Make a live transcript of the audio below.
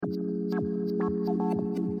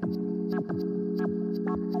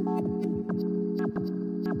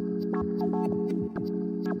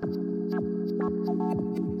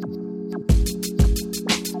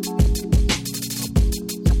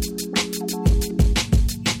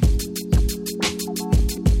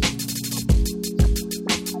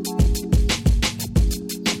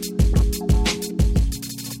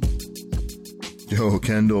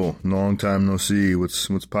Kendall, long time no see. What's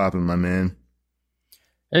poppin', my man?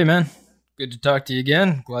 Hey, man. Good to talk to you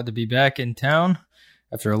again. Glad to be back in town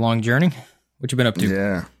after a long journey. What you been up to?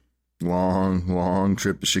 Yeah, long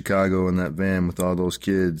trip to Chicago in that van with all those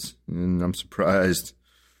kids. And I'm surprised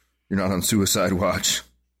you're not on suicide watch.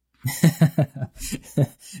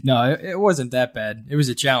 No, it wasn't that bad. It was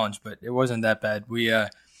a challenge, but it wasn't that bad. We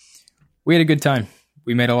had a good time.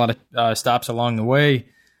 We made a lot of stops along the way.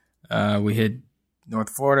 We hit North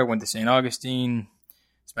Florida, went to St. Augustine,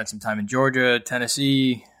 spent some time in Georgia,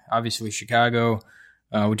 Tennessee, obviously Chicago,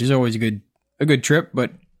 which is always a good trip,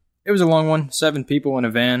 but it was a long one. 7 people in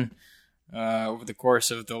a van over the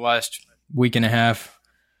course of the last week and a half.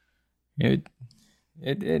 It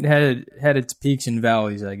had its peaks and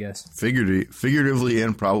valleys, I guess. Figuratively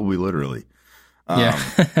and probably literally. Yeah.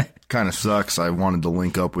 Kind of sucks. I wanted to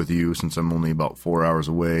link up with you since I'm only about 4 hours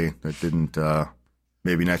away. That didn't,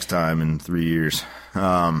 maybe next time in 3 years.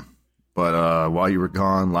 But while you were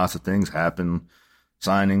gone, lots of things happened.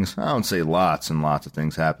 Signings, I don't say lots and lots of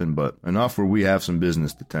things happened, but enough where we have some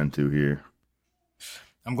business to tend to here.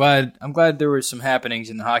 I'm glad there was some happenings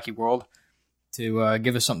in the hockey world to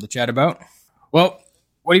give us something to chat about. Well,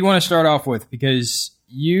 what do you want to start off with? Because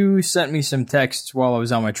you sent me some texts while I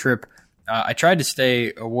was on my trip. I tried to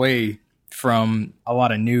stay away from a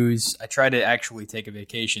lot of news. I tried to actually take a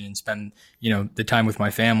vacation and spend, the time with my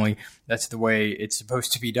family. That's the way it's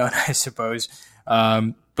supposed to be done, I suppose.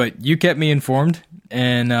 But you kept me informed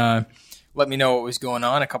and let me know what was going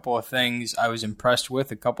on. A couple of things I was impressed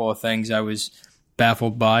with, a couple of things I was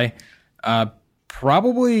baffled by.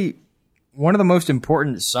 Probably one of the most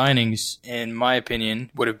important signings, in my opinion,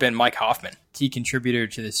 would have been Mike Hoffman, key contributor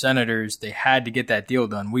to the Senators. They had to get that deal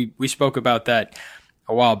done. We spoke about that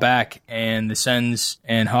a while back, and the Sens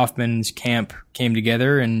and Hoffman's camp came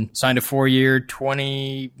together and signed a 4-year,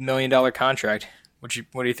 $20 million contract. What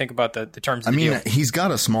do you think about the terms of the deal? He's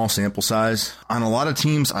got a small sample size. On a lot of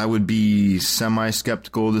teams, I would be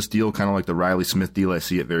semi-skeptical of this deal, kind of like the Riley Smith deal. I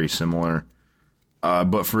see it very similar.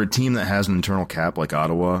 But for a team that has an internal cap like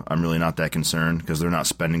Ottawa, I'm really not that concerned because they're not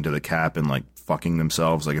spending to the cap and like fucking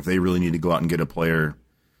themselves. Like if they really need to go out and get a player,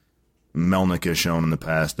 Melnick has shown in the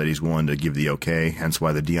past that he's willing to give the okay. Hence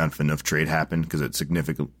why the Dion Phaneuf trade happened, because it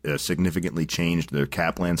significantly changed their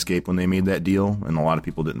cap landscape when they made that deal, and a lot of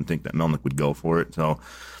people didn't think that Melnick would go for it. So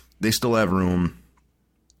they still have room.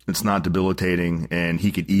 It's not debilitating, and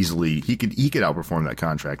he could outperform that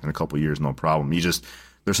contract in a couple of years, no problem.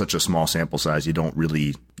 There's such a small sample size, you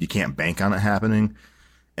can't bank on it happening.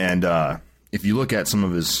 And if you look at some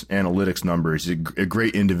of his analytics numbers, he's a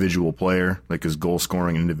great individual player. Like his goal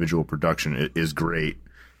scoring and individual production is great.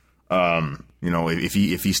 If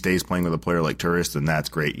he stays playing with a player like Turris, then that's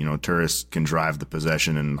great. Turris can drive the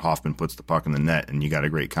possession and Hoffman puts the puck in the net, and you got a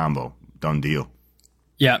great combo. Done deal.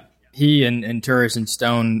 Yeah, he and Turris and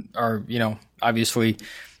Stone are, obviously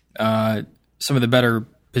some of the better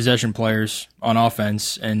possession players on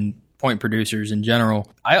offense and point producers in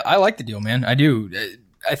general. I like the deal, man. I do.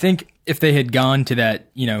 I think if they had gone to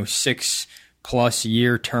that, 6+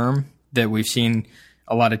 year term that we've seen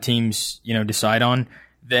a lot of teams, decide on,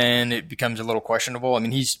 then it becomes a little questionable. I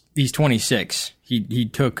mean, he's 26. He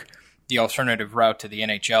took the alternative route to the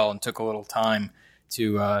NHL and took a little time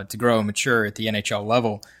to grow and mature at the NHL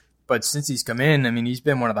level. But since he's come in, I mean, he's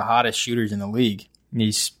been one of the hottest shooters in the league.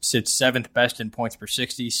 He sits 7th best in points per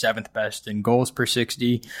 60, 7th best in goals per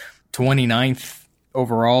 60, 29th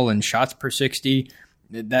overall in shots per 60.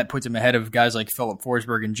 That puts him ahead of guys like Philip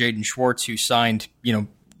Forsberg and Jaden Schwartz, who signed,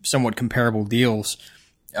 somewhat comparable deals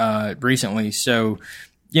recently. So,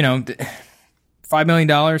 $5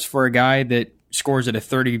 million for a guy that scores at a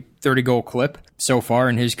 30 goal clip so far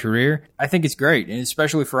in his career, I think it's great, and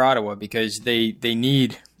especially for Ottawa because they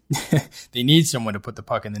need they need someone to put the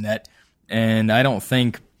puck in the net. And I don't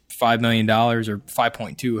think $5 million or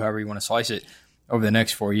 5.2, however you want to slice it, over the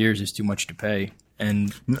next 4 years is too much to pay.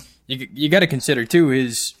 And you got to consider too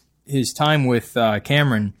his time with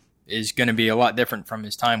Cameron is going to be a lot different from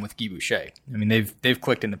his time with Guy Boucher. I mean, they've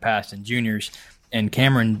clicked in the past in juniors, and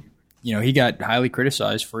Cameron, he got highly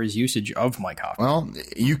criticized for his usage of Mike Hoffman. Well,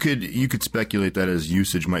 you could speculate that his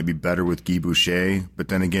usage might be better with Guy Boucher, but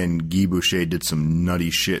then again, Guy Boucher did some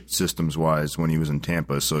nutty shit systems-wise when he was in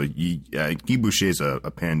Tampa. So Guy Boucher's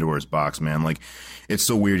a Pandora's box, man. Like, it's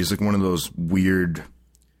so weird. He's like one of those weird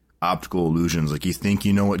optical illusions. Like, you think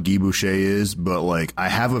you know what Guy Boucher is, but like, I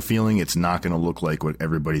have a feeling it's not going to look like what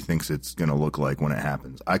everybody thinks it's going to look like when it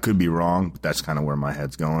happens. I could be wrong, but that's kind of where my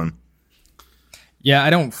head's going. Yeah,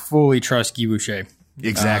 I don't fully trust Guy Boucher.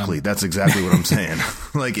 Exactly. That's exactly what I'm saying.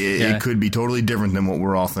 Like, it could be totally different than what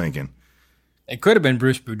we're all thinking. It could have been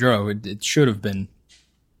Bruce Boudreau. It should have been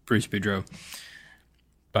Bruce Boudreau.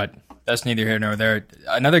 But that's neither here nor there.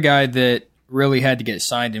 Another guy that really had to get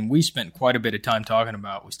signed, and we spent quite a bit of time talking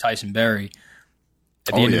about, was Tyson Barrie.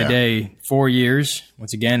 At the end of the day, 4 years,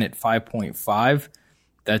 once again at 5.5.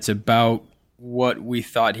 That's about what we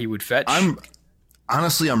thought he would fetch.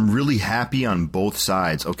 Honestly, I'm really happy on both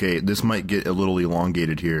sides. Okay, this might get a little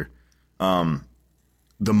elongated here.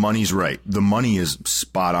 The money's right. The money is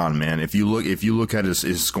spot on, man. If you look at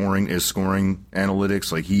his scoring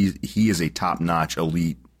analytics, like he is a top-notch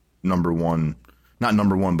elite number one, not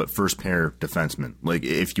number one, but first pair defenseman. Like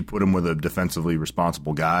if you put him with a defensively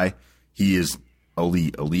responsible guy, he is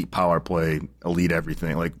elite power play, elite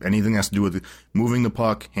everything. Like anything that has to do with moving the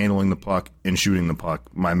puck, handling the puck, and shooting the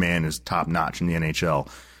puck, my man is top-notch in the NHL.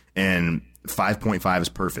 And 5.5 is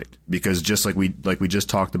perfect because just like we just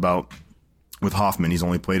talked about with Hoffman, he's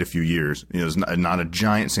only played a few years. There's not a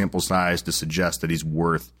giant sample size to suggest that he's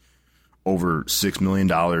worth over $6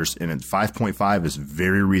 million, and 5.5 is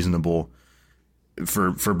very reasonable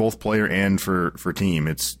for both player and for team.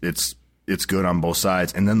 It's good on both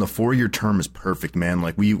sides. And then the 4-year term is perfect, man.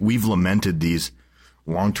 Like we've lamented these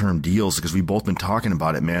long-term deals because we've both been talking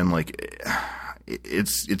about it, man. Like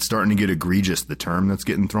it's starting to get egregious, the term that's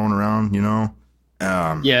getting thrown around,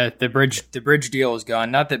 Yeah, the bridge deal is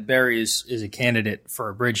gone. Not that Barrie is a candidate for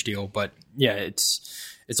a bridge deal, but yeah,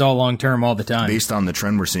 it's all long term all the time. Based on the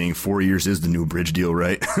trend we're seeing, 4 years is the new bridge deal,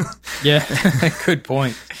 right? Yeah, good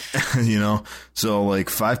point. So like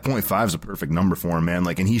 5.5 is a perfect number for him, man.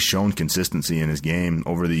 Like, and he's shown consistency in his game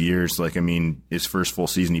over the years. Like, I mean, his first full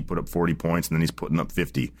season he put up 40 points, and then he's putting up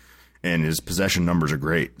 50. And his possession numbers are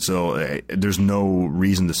great. So there's no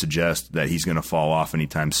reason to suggest that he's going to fall off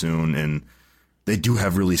anytime soon. And they do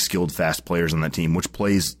have really skilled, fast players on that team, which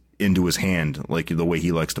plays into his hand, like the way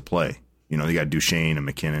he likes to play. They got Duchesne and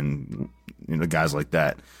McKinnon, guys like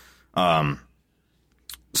that.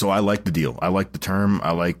 So I like the deal. I like the term.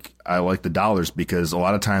 I like the dollars because a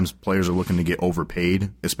lot of times players are looking to get overpaid,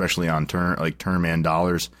 especially on term and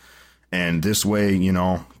dollars. And this way,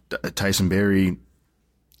 Tyson Barrie,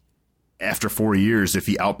 after 4 years, if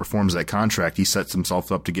he outperforms that contract, he sets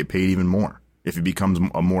himself up to get paid even more. If he becomes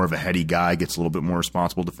more of a heady guy, gets a little bit more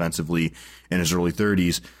responsible defensively in his early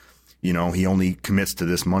 30s, he only commits to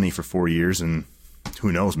this money for 4 years, and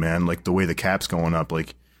who knows, man? Like the way the cap's going up,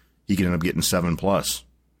 like he could end up getting 7+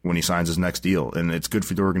 when he signs his next deal, and it's good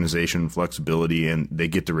for the organization, flexibility, and they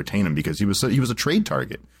get to retain him because he was a trade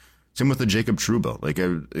target. Same with the Jacob Trouba. Like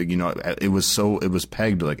it was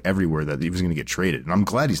pegged like everywhere that he was going to get traded, and I'm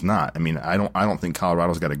glad he's not. I mean, I don't think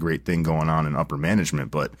Colorado's got a great thing going on in upper management,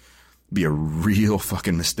 but be a real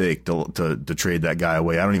fucking mistake to trade that guy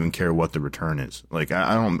away. I don't even care what the return is. Like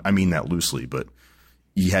I mean that loosely, but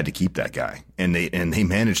you had to keep that guy, and they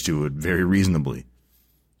managed to it very reasonably.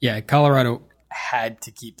 Yeah, Colorado had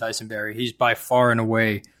to keep Tyson Barrie. He's by far and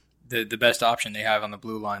away the best option they have on the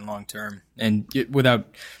blue line long term, and without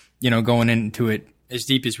going into it as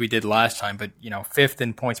deep as we did last time, but 5th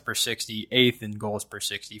in points per 60, 8th in goals per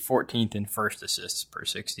 60, 14th in first assists per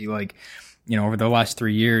 60. Like over the last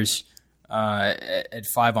 3 years. At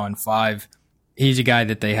 5-on-5, he's a guy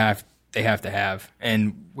that they have to have.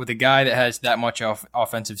 And with a guy that has that much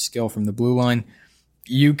offensive skill from the blue line,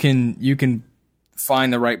 you can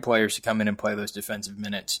find the right players to come in and play those defensive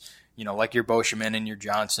minutes. Like your Beauchemin and your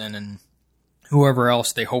Johnson and whoever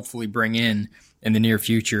else they hopefully bring in the near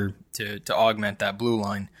future to augment that blue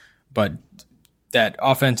line. But that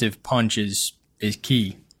offensive punch is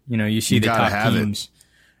key. You see the top teams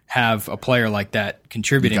have a player like that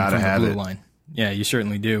contributing from the blue line. Yeah, you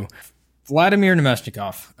certainly do. Vladimir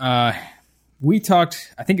Namestnikov. We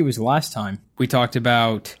talked, I think it was last time, we talked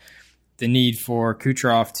about the need for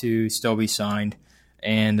Kucherov to still be signed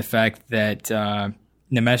and the fact that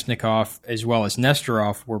Namestnikov as well as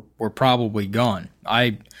Nestorov were probably gone.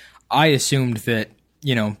 I assumed that,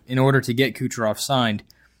 in order to get Kucherov signed,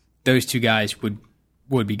 those two guys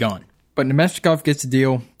would be gone. But Namestnikov gets a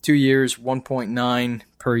deal, 2 years, 1.9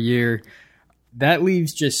 per year. That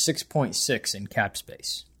leaves just 6.6 in cap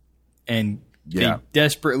space. And they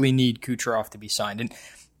desperately need Kucherov to be signed. And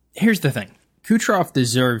here's the thing. Kucherov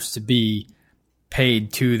deserves to be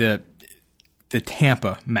paid to the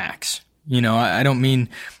Tampa max. I don't mean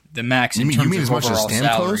the max in terms of overall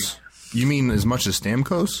salary. You mean as much as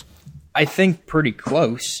Stamkos? I think pretty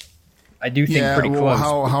close. I do think pretty close.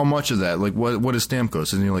 How much of that? Like what is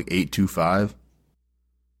Stamkos? Isn't he like 8.25?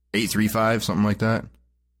 8.35, something like that?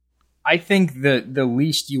 I think the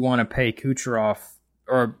least you want to pay Kucherov,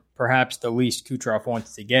 or perhaps the least Kucherov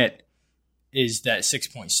wants to get, is that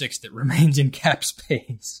 6.6 that remains in cap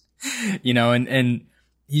space. And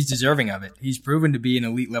he's deserving of it. He's proven to be an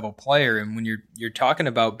elite level player, and when you're talking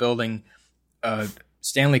about building a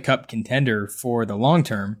Stanley Cup contender for the long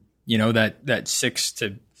term, that 6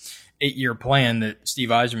 to 8 year plan that Steve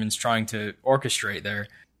Yzerman's trying to orchestrate there,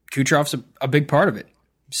 Kucherov's a big part of it.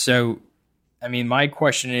 So, I mean, my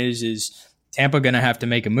question is Tampa going to have to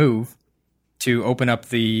make a move to open up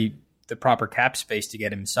the proper cap space to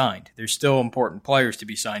get him signed? There's still important players to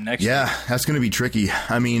be signed next year. Yeah, that's going to be tricky.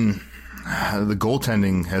 I mean, the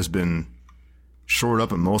goaltending has been shored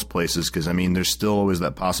up in most places because, I mean, there's still always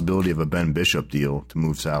that possibility of a Ben Bishop deal to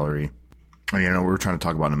move salary. We're trying to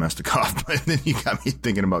talk about Nemestikov, but then you got me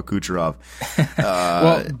thinking about Kucherov.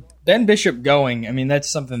 Well, Ben Bishop going, I mean,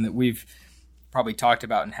 that's something that we've probably talked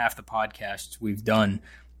about in half the podcasts we've done,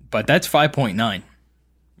 but that's 5.9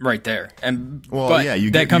 right there. And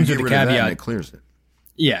that comes with the caveat. It clears it.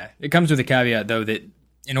 Yeah, it comes with a caveat, though, that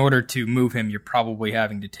in order to move him, you're probably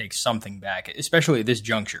having to take something back, especially at this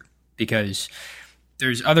juncture, because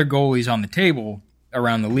there's other goalies on the table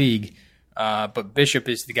around the league, but Bishop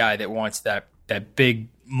is the guy that wants that big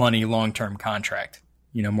money long-term contract,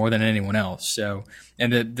 more than anyone else. So,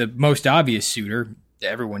 and the most obvious suitor that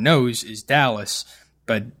everyone knows is Dallas,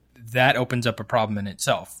 but that opens up a problem in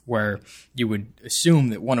itself where you would assume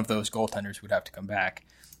that one of those goaltenders would have to come back.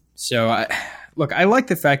 So, I like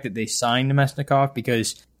the fact that they signed Nemesnikov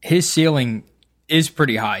because his ceiling is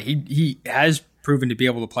pretty high. He has proven to be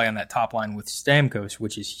able to play on that top line with Stamkos,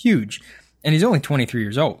 which is huge, and he's only 23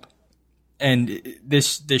 years old. And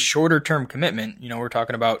this shorter-term commitment, we're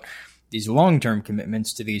talking about these long-term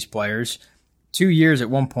commitments to these players, 2 years at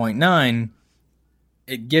 1.9,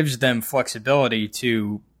 it gives them flexibility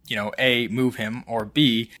to, A, move him, or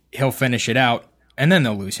B, he'll finish it out, and then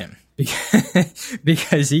they'll lose him.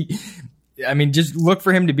 Because just look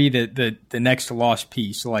for him to be the next lost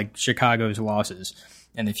piece, like Chicago's losses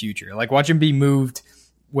in the future. Like, watch him be moved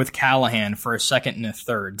with Callahan for a second and a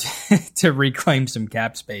third to reclaim some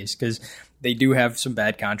cap space, because they do have some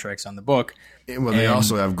bad contracts on the book. Well, they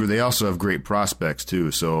also have great prospects too.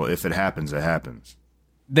 So if it happens, it happens.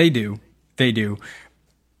 They do.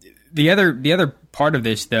 The other part of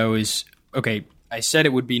this, though, is, okay, I said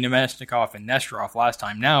it would be Nemesnikov and Nesterov last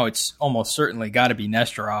time. Now it's almost certainly got to be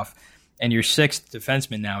Nesterov, and your sixth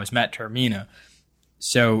defenseman now is Matt Termina.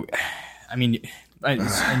 So, I mean,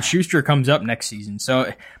 and Schuster comes up next season.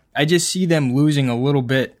 So I just see them losing a little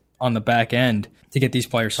bit on the back end to get these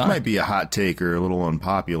players signed. It might be a hot take or a little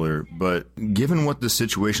unpopular, but given what the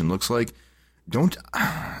situation looks like,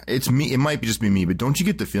 it's me. It might just be me, but don't you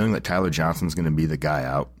get the feeling that Tyler Johnson's going to be the guy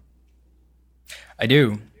out? I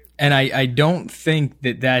do, and I don't think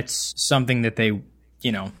that that's something that they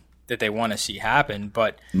want to see happen.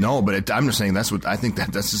 But no, but I'm just saying that's what I think.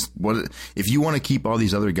 That's just what. If you want to keep all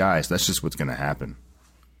these other guys, that's just what's going to happen.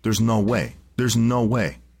 There's no way.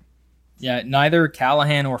 Yeah, neither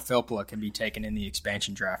Callahan or Filppula can be taken in the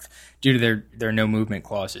expansion draft due to their no movement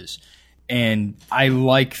clauses. And I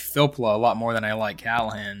like Filppula a lot more than I like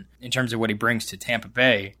Callahan in terms of what he brings to Tampa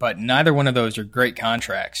Bay, but neither one of those are great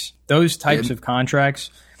contracts. Those types of contracts,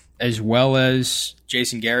 as well as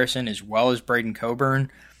Jason Garrison, as well as Braden Coburn,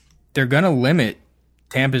 they're going to limit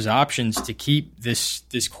Tampa's options to keep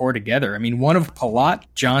this core together. I mean, one of Palat,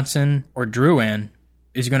 Johnson, or Drouin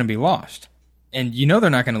is going to be lost. And they're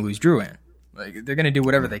not going to lose Drouin. Like, they're going to do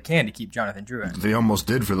whatever they can to keep Jonathan Drouin. They almost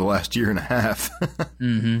did for the last year and a half.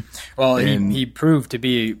 Mm-hmm. Well, he proved to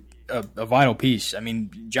be a vital piece. I mean,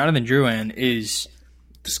 Jonathan Drouin is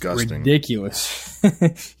disgusting, ridiculous.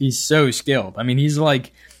 He's so skilled. I mean, he's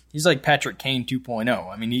like Patrick Kane 2.0.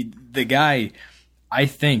 I mean, the guy, I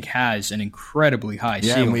think, has an incredibly high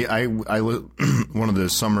ceiling. I one of the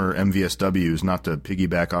summer MVSWs, not to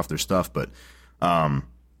piggyback off their stuff, but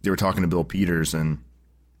they were talking to Bill Peters, and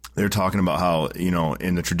they were talking about how,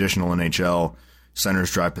 in the traditional NHL,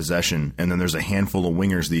 centers drive possession, and then there's a handful of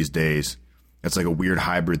wingers these days. It's like a weird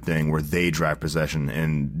hybrid thing where they drive possession,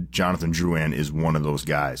 and Jonathan Drouin is one of those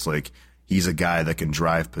guys. Like, he's a guy that can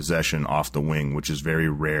drive possession off the wing, which is very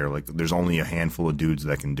rare. Like, there's only a handful of dudes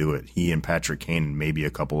that can do it. He and Patrick Kane and maybe a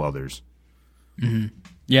couple others. Mm-hmm.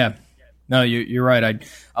 Yeah. No, you're right.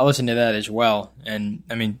 I'll listen to that as well. And,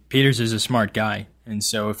 I mean, Peters is a smart guy. And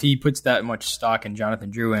so if he puts that much stock in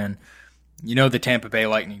Jonathan Drouin, the Tampa Bay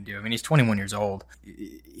Lightning do. I mean, he's 21 years old.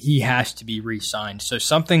 He has to be re-signed. So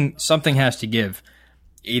something has to give.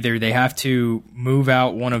 Either they have to move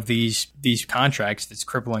out one of these contracts that's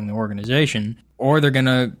crippling the organization, or they're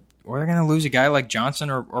gonna lose a guy like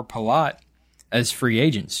Johnson or Palat as free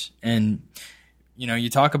agents. And you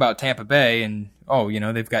talk about Tampa Bay, and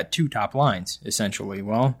they've got two top lines essentially.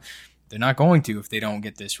 Well, they're not going to if they don't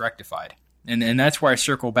get this rectified. And that's why I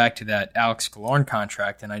circle back to that Alex Killorn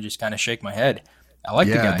contract, and I just kind of shake my head. I like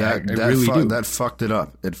the guy. I really do. That fucked it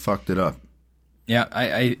up. It fucked it up. Yeah,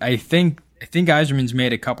 I think Yzerman's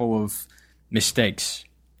made a couple of mistakes,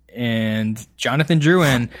 and Jonathan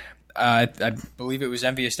Drouin, I believe it was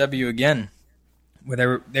MVSW again,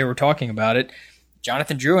 where they were talking about it.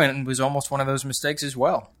 Jonathan Drouin was almost one of those mistakes as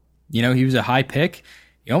well. You know, he was a high pick.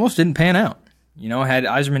 He almost didn't pan out. You know, had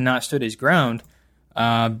Yzerman not stood his ground,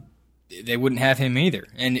 they wouldn't have him either.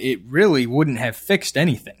 And it really wouldn't have fixed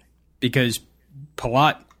anything because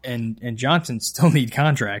Palat and Johnson still need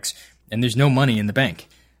contracts, and there's no money in the bank.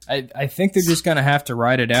 I think they're just going to have to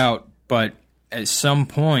ride it out, but at some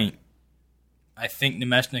point, I think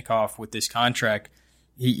Nemesnikov with this contract,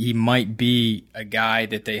 he might be a guy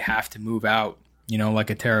that they have to move out, you know, like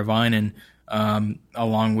a Teravainen,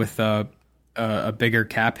 along with a bigger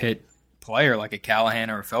cap hit player like a Callahan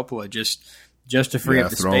or a Filppula, just to free up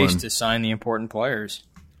the space to sign the important players.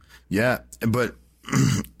 Yeah, but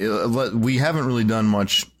we haven't really done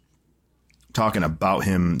much talking about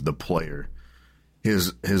him, the player.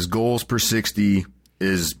 His goals per 60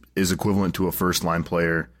 is equivalent to a first-line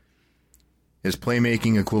player. His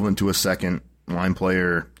playmaking equivalent to a second-line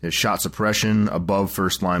player. His shot suppression above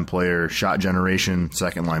first-line player. Shot generation,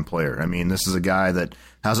 second-line player. I mean, this is a guy that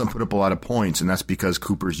hasn't put up a lot of points, and that's because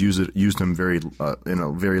Cooper's used him in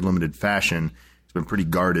a very limited fashion. He's been pretty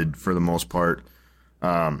guarded for the most part,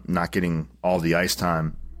 not getting all the ice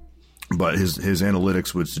time. But his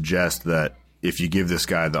analytics would suggest that if you give this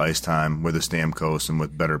guy the ice time with a Stamkos and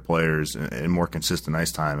with better players and more consistent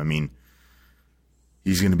ice time, I mean,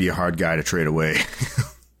 he's going to be a hard guy to trade away.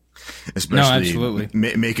 Especially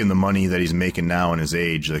making the money that he's making now in his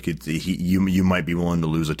age. Like you might be willing to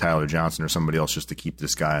lose a Tyler Johnson or somebody else just to keep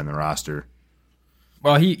this guy on the roster.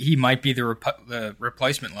 Well, he might be the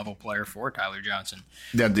replacement level player for Tyler Johnson.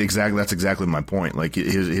 That's exactly my point. Like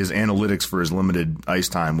his analytics for his limited ice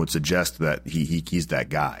time would suggest that he's that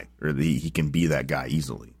guy, or he can be that guy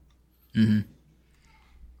easily. Mm-hmm.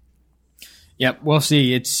 Yep, we'll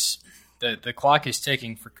see. It's the clock is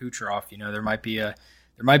ticking for Kucherov. You know, there might be a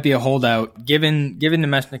holdout given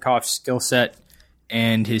Nemesnikov's skill set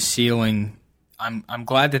and his ceiling. I'm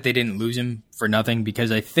glad that they didn't lose him for nothing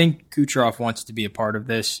because I think Kucherov wants to be a part of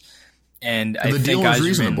this, and I think deal is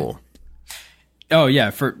reasonable. Oh yeah,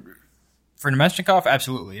 for Nemesnikov,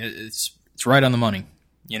 absolutely, it's right on the money.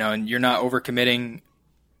 You know, and you're not overcommitting,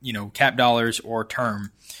 you know, cap dollars or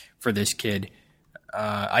term for this kid.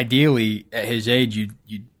 Ideally, at his age, you'd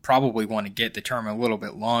probably want to get the term a little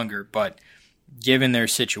bit longer, but given their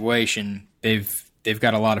situation, they've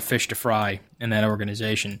got a lot of fish to fry in that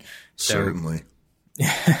organization. So, certainly.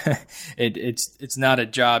 It's not a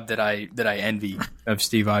job that I envy of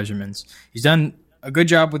Steve Yzerman's. He's done a good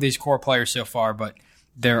job with his core players so far, but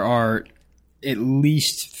there are at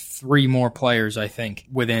least 3 more players, I think,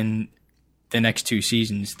 within the next 2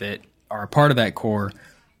 seasons that are a part of that core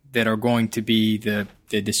that are going to be the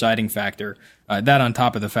deciding factor. That on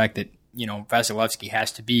top of the fact that, you know, Vasilevsky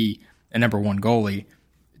has to be a number 1 goalie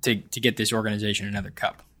to get this organization another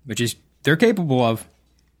cup, which is they're capable of.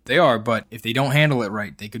 They are, but if they don't handle it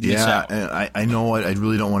right, they could miss out. Yeah, I know I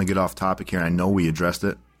really don't want to get off topic here. I know we addressed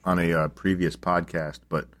it on a previous podcast,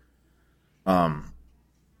 but I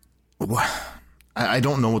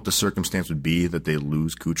don't know what the circumstance would be that they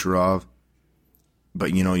lose Kucherov.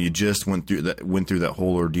 But, you know, you just went through that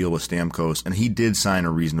whole ordeal with Stamkos, and he did sign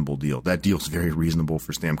a reasonable deal. That deal's very reasonable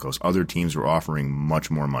for Stamkos. Other teams were offering much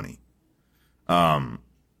more money. But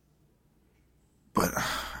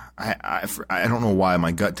I don't know why.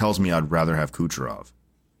 My gut tells me I'd rather have Kucherov.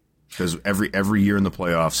 Because every year in the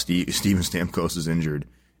playoffs, Steven Stamkos is injured,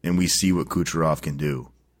 and we see what Kucherov can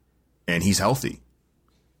do. And he's healthy.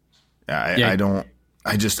 I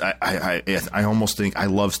almost think I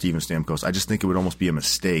love Steven Stamkos. I just think it would almost be a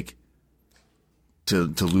mistake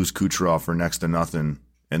to lose Kucherov for next to nothing,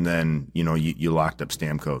 and then, you know, you locked up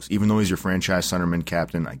Stamkos. Even though he's your franchise centerman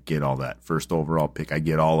captain, I get all that. First overall pick, I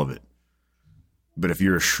get all of it. But if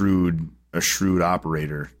you're a shrewd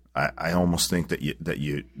operator, I almost think that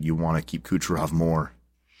you want to keep Kucherov more.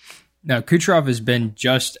 Now, Kucherov has been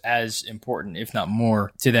just as important, if not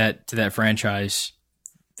more, to that franchise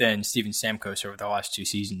than Steven Stamkos over the last 2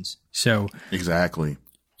 seasons. So exactly,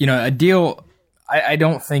 you know, a deal. I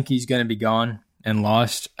don't think he's going to be gone and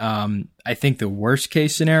lost. I think the worst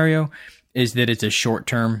case scenario is that it's a short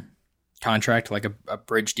term contract, like a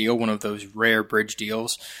bridge deal, one of those rare bridge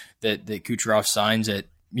deals that Kucherov signs at,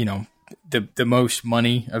 you know, the most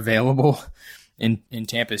money available in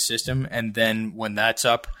Tampa's system, and then when that's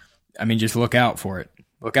up, I mean, just look out for it.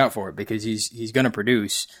 Look out for it because he's going to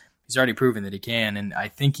produce. He's already proven that he can, and I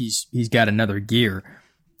think he's got another gear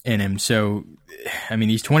in him. So, I mean,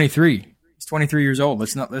 he's 23. He's 23 years old.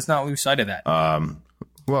 Let's not lose sight of that.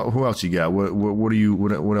 Well, who else you got?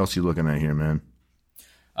 What else you looking at here, man?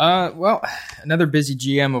 Well, another busy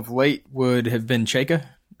GM of late would have been Chayka,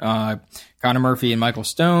 Connor Murphy and Michael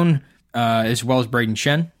Stone, as well as Braden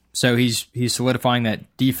Shen. So he's solidifying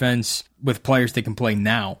that defense with players that can play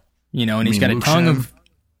now, and he's got a ton of.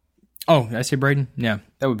 Oh, did I say Braden? Yeah,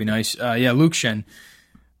 that would be nice. Yeah, Luke Shen.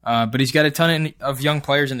 But he's got a ton of young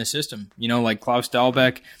players in the system, like Klaus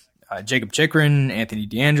Dahlbeck, Jacob Chikrin, Anthony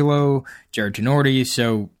D'Angelo, Jared Tenorti.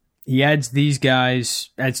 So he adds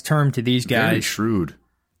term to these guys. Very shrewd.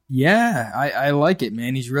 Yeah, I like it,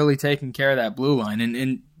 man. He's really taking care of that blue line.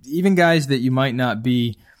 And even guys that you might not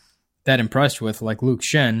be that impressed with, like Luke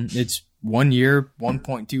Shen, it's 1 year,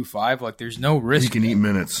 1.25. Like, there's no risk. He can eat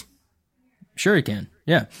minutes. Sure he can,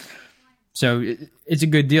 yeah. So it's a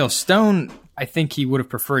good deal. Stone, I think he would have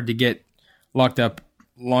preferred to get locked up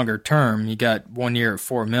longer term. He got 1 year at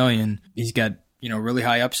 $4 million. He's got really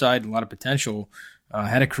high upside, a lot of potential.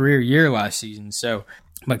 Had a career year last season. So,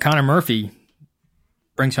 but Connor Murphy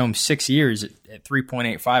brings home 6 years at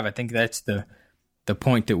 3.85. I think that's the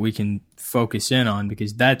point that we can focus in on,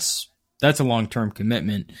 because that's a long-term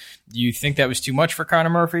commitment. Do you think that was too much for Connor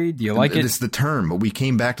Murphy? Do you like it? It's the term, but we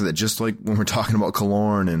came back to that just like when we're talking about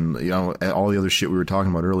Killorn and all the other shit we were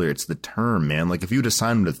talking about earlier. It's the term, man. Like, if you would have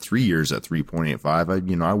signed him to 3 years at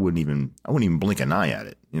 3.85, I wouldn't even blink an eye at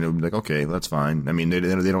it. Like, okay, that's fine. I mean, they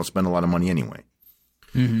don't spend a lot of money anyway.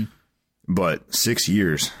 Mm-hmm. But 6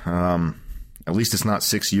 years, at least it's not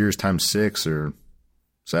 6 years times 6 or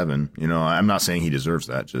 7. I'm not saying he deserves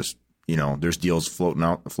that. Just, there's deals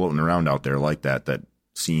floating around out there like that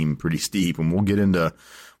seem pretty steep, and we'll get into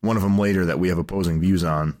one of them later that we have opposing views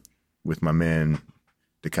on with my man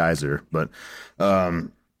DeKaiser. But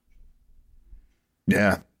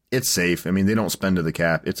yeah, it's safe. I mean, they don't spend to the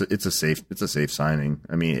cap. It's a safe signing.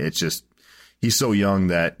 I mean, it's just he's so young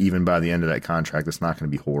that even by the end of that contract, it's not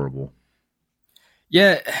going to be horrible.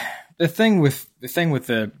 Yeah. The thing with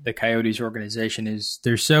the Coyotes organization is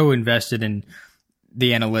they're so invested in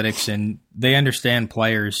the analytics, and they understand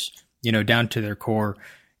players, down to their core.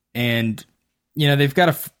 And, they've got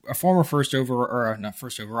a former not first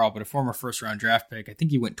overall, but a former first round draft pick. I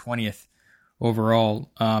think he went 20th overall.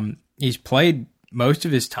 He's played most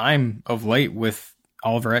of his time of late with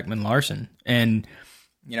Oliver Ekman-Larsson, and,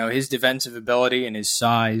 his defensive ability and his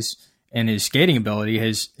size and his skating ability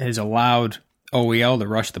has allowed OEL to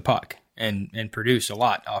rush the puck and produce a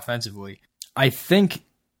lot offensively. I think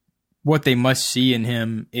what they must see in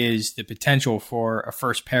him is the potential for a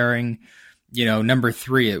first pairing, number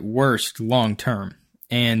 3 at worst long term.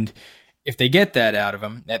 And if they get that out of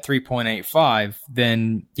him at 3.85,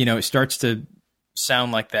 then, it starts to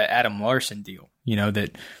sound like that Adam Larson deal,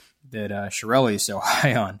 that Chiarelli is so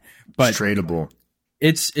high on. But it's tradable.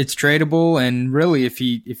 It's tradable, and really, if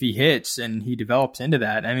he hits and he develops into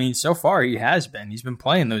that, I mean, so far he has been. He's been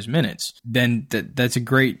playing those minutes. Then that's a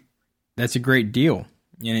great deal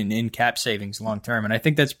in cap savings long term. And I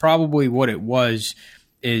think that's probably what it was.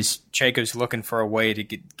 Is Chayka's looking for a way to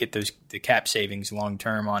get the cap savings long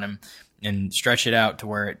term on him and stretch it out to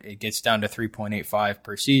where it gets down to 3.85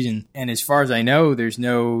 per season. And as far as I know, there's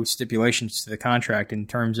no stipulations to the contract in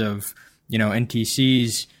terms of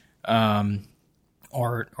NTCs.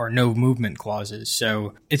 Or no movement clauses.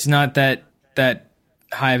 So it's not that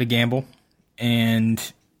high of a gamble,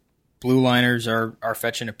 and blue liners are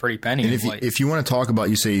fetching a pretty penny. And if you want to talk about,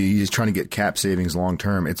 you say he's trying to get cap savings long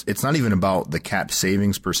term, it's not even about the cap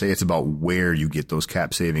savings per se, it's about where you get those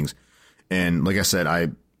cap savings. And like I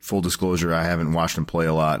said, full disclosure, I haven't watched him play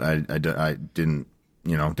a lot. I didn't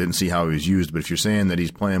see how he was used, but if you're saying that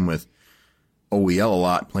he's playing with OEL a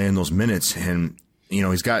lot, playing those minutes, and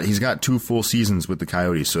he's got 2 full seasons with the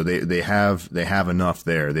Coyotes, so they have enough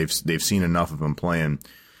there. They've seen enough of him playing.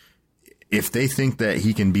 If they think that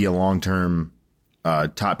he can be a long-term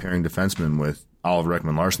top pairing defenseman with Oliver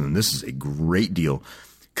Ekman-Larsson, then this is a great deal,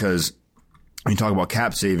 because when you talk about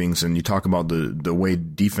cap savings and you talk about the way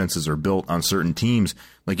defenses are built on certain teams,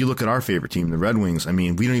 like you look at our favorite team, the Red Wings. I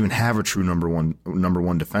mean, we don't even have a true number one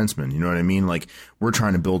defenseman. You know what I mean? Like, we're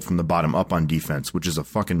trying to build from the bottom up on defense, which is a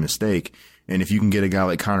fucking mistake. And if you can get a guy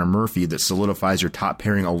like Connor Murphy that solidifies your top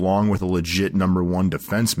pairing along with a legit number 1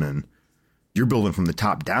 defenseman, you're building from the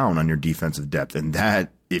top down on your defensive depth. And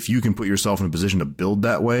that, if you can put yourself in a position to build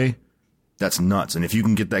that way, that's nuts. And if you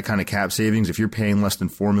can get that kind of cap savings, if you're paying less than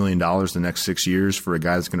 $4 million the next 6 years for a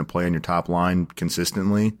guy that's going to play on your top line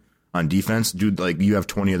consistently on defense, dude, like, you have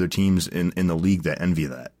 20 other teams in the league that envy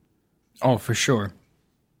that. Oh, for sure.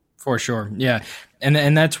 For sure. Yeah.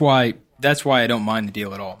 And that's why I don't mind the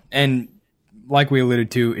deal at all. And like we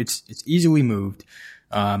alluded to, it's easily moved.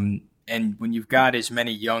 And when you've got as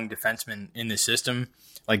many young defensemen in the system,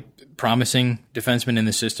 like promising defensemen in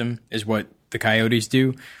the system is what the Coyotes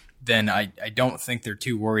do, then I don't think they're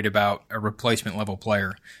too worried about a replacement level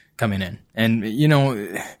player coming in. And, you know,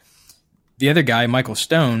 the other guy, Michael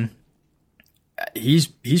Stone, he's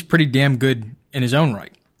pretty damn good in his own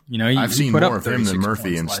right. You know, I've seen more of him than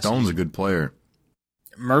Murphy, and Stone's a good player.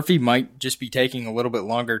 Murphy might just be taking a little bit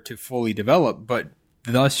longer to fully develop, but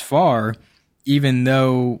thus far, even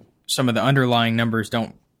though some of the underlying numbers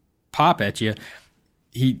don't pop at you,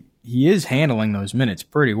 he is handling those minutes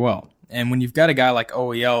pretty well. And when you've got a guy like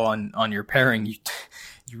OEL on your pairing, you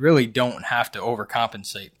really don't have to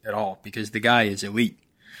overcompensate at all because the guy is elite.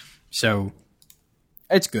 So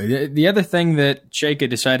it's good. The other thing that Chayka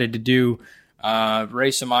decided to do,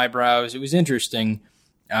 raise some eyebrows, it was interesting.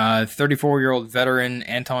 34-year-old veteran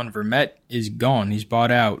Anton Vermette is gone. He's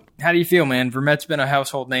bought out. How do you feel, man? Vermette's been a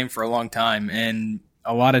household name for a long time and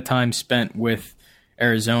a lot of time spent with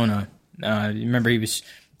Arizona. Remember, he was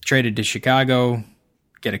traded to Chicago,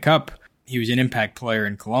 get a cup. He was an impact player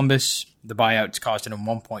in Columbus. The buyout's costing him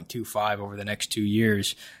 $1.25 over the next 2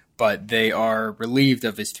 years, but they are relieved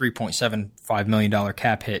of his $3.75 million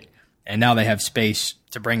cap hit, and now they have space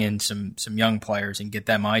to bring in some young players and get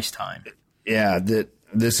them ice time. Yeah,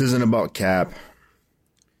 this isn't about cap.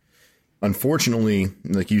 Unfortunately,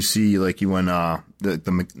 like you see, like you when the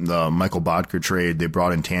Michael Bodker trade, they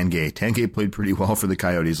brought in Tangay. Tangay played pretty well for the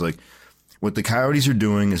Coyotes. Like what the Coyotes are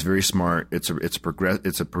doing is very smart. It's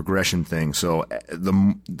a progression thing. So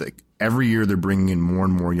every year they're bringing in more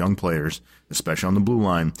and more young players, especially on the blue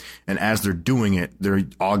line. And as they're doing it, they're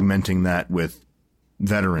augmenting that with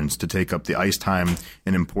veterans to take up the ice time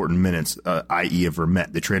in important minutes, i.e. a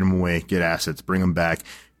Vermette. They trade him away, get assets, bring him back,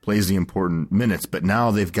 plays the important minutes. But now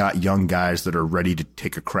they've got young guys that are ready to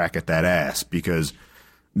take a crack at that ass because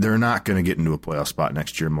they're not going to get into a playoff spot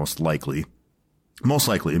next year, most likely. Most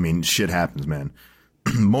likely, I mean, shit happens, man.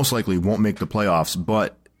 Most likely won't make the playoffs,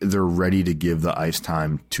 but they're ready to give the ice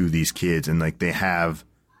time to these kids. And like they have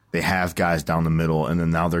guys down the middle, and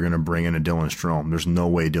then now they're going to bring in a Dylan Strome. There's no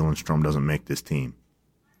way Dylan Strome doesn't make this team.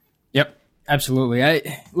 Yep,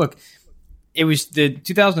 absolutely. Look, it was the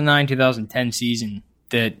 2009-2010 season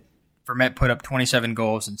that Vermette put up 27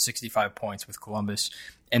 goals and 65 points with Columbus,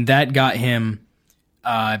 and that got him,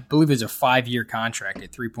 I believe it was a 5-year contract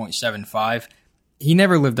at $3.75. He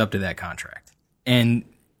never lived up to that contract. And,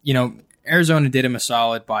 you know, Arizona did him a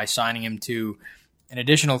solid by signing him to an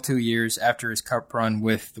additional 2 years after his cup run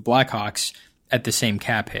with the Blackhawks at the same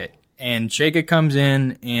cap hit. And Chayka comes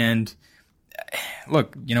in and,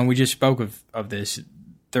 look, you know, we just spoke of this.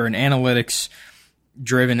 They're an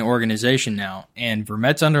analytics-driven organization now, and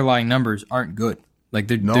Vermette's underlying numbers aren't good. Like,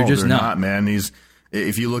 they're just not, man.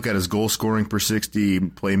 If you look at his goal scoring per 60,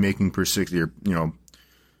 playmaking per 60, or, you know,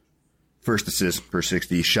 first assist per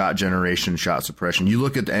 60, shot generation, shot suppression. You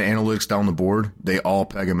look at the analytics down the board, they all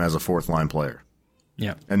peg him as a fourth-line player.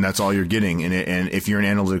 Yeah. And that's all you're getting. And if you're an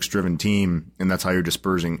analytics-driven team, and that's how you're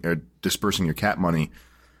dispersing your cap money,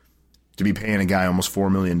 to be paying a guy almost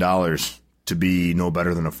 $4 million to be no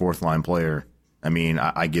better than a fourth-line player, I mean,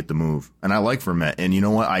 I get the move. And I like Vermette. And you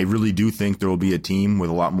know what? I really do think there will be a team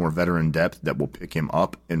with a lot more veteran depth that will pick him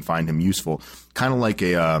up and find him useful. Kind of like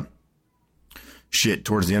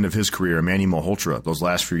towards the end of his career, Manny Malhotra, those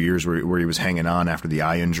last few years where he was hanging on after the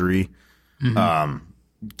eye injury. Mm-hmm.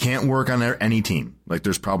 Can't work on any team. Like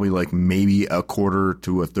there's probably like maybe a quarter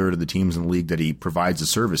to a third of the teams in the league that he provides a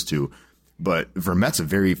service to. But Vermette's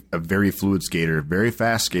a very fluid skater, very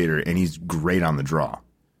fast skater, and he's great on the draw.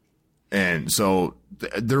 And so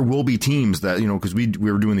there will be teams that, you know, because we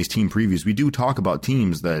were doing these team previews, we do talk about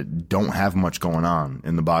teams that don't have much going on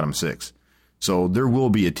in the bottom six. So there will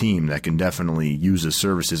be a team that can definitely use his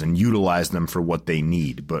services and utilize them for what they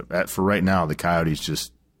need. But for right now, the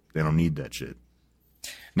Coyotes they don't need that shit.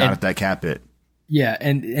 Not at that cap hit. Yeah,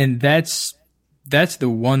 and that's the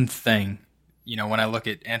one thing, you know, when I look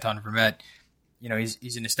at Anton Vermette, you know,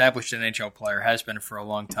 he's an established NHL player, has been for a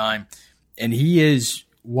long time, and he is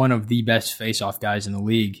one of the best face-off guys in the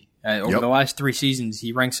league. Over the last 3 seasons,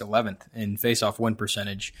 he ranks 11th in face-off win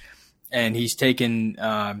percentage, and he's taken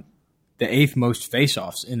the 8th most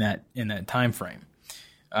face-offs in that time frame.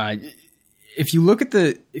 If you look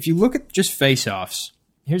at just face-offs,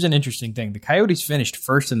 here's an interesting thing: the Coyotes finished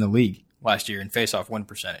first in the league last year in face-off win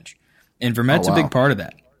percentage, and Vermette's a big part of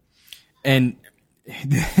that. And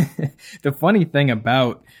the funny thing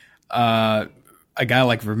about a guy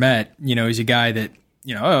like Vermette, you know, he's a guy that,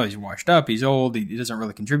 you know, he's washed up, he's old, he doesn't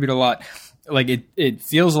really contribute a lot. Like it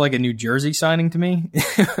feels like a New Jersey signing to me.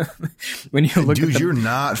 When you look Dude, at you're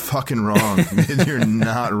not fucking wrong. You're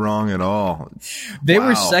not wrong at all. They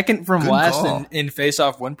were second from Good last call. in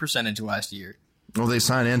face-off win percentage last year. Well, they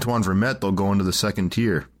signed Antoine Vermette, they'll go into the second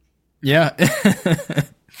tier. Yeah.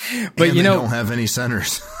 But And you they know, don't have any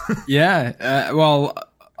centers. yeah, well,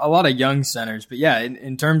 a lot of young centers, but yeah,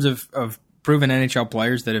 in terms of proven NHL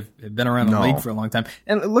players that have been around the No. league for a long time,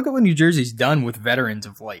 and look at what New Jersey's done with veterans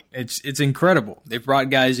of late. It's incredible. They've brought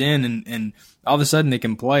guys in, and all of a sudden they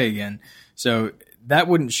can play again. So that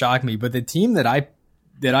wouldn't shock me. But the team that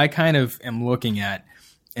I kind of am looking at,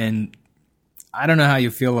 and I don't know how you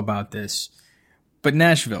feel about this, but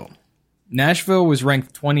Nashville was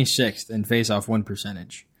ranked 26th in face-off win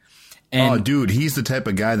percentage. And dude, he's the type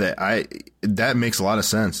of guy that makes a lot of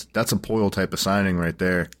sense. That's a Poyle type of signing right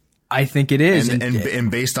there. I think it is.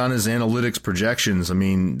 And based on his analytics projections, I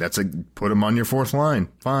mean, put him on your fourth line.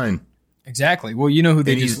 Fine. Exactly. Well, you know who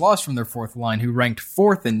they And just he's- lost from their fourth line, who ranked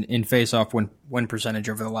fourth in face-off win percentage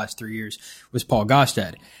over the last 3 years, was Paul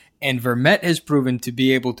Gostad. And Vermette has proven to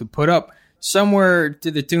be able to put up somewhere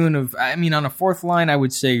to the tune of, I mean, on a fourth line, I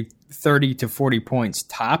would say 30 to 40 points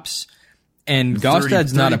tops. And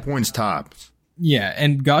Gostad's 30 not a points tops. Yeah,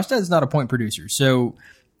 and Gostad's not a point producer. So,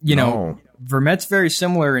 you know, No. Vermette's very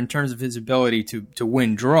similar in terms of his ability to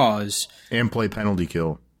win draws. And play penalty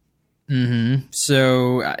kill.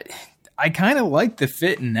 So I kind of like the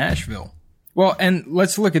fit in Nashville. Well, and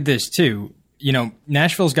let's look at this too. You know,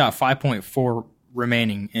 Nashville's got 5.4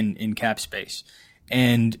 remaining in cap space.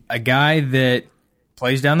 And a guy that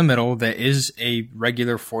plays down the middle that is a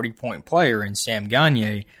regular 40-point player in Sam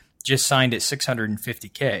Gagner just signed at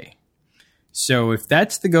 $650K. So if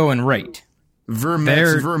that's the going rate,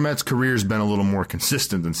 Vermette's career's been a little more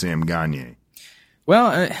consistent than Sam Gagner.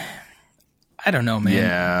 well, I don't know, man.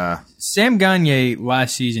 Yeah. Sam Gagner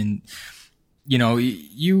last season, you know,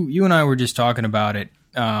 you and I were just talking about it.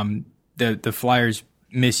 The Flyers'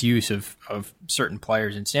 misuse of certain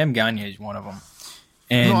players, and Sam Gagner is one of them.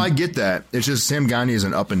 And No, I get that. It's just Sam Gagner is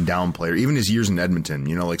an up and down player. Even his years in Edmonton,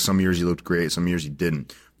 you know, like some years he looked great, some years he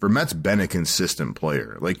didn't. Vermette's been a consistent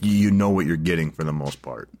player. Like, you know what you're getting for the most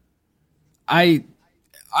part.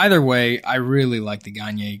 Either way, I really like the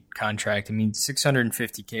Gagner contract. I mean,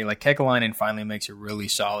 $650K. Like, Kekalainen finally makes a really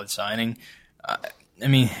solid signing. I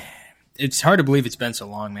mean, it's hard to believe it's been so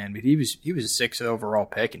long, man. But he was a sixth overall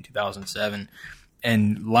pick in 2007,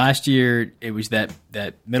 and last year it was that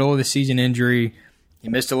middle of the season injury. He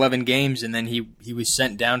missed 11 games, and then he was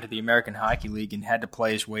sent down to the American Hockey League and had to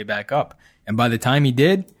play his way back up. And by the time he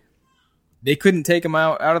did, they couldn't take him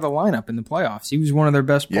out of the lineup in the playoffs. He was one of their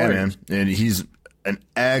best players. Yeah, man. And he's an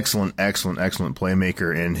excellent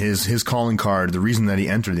playmaker. And his calling card, the reason that he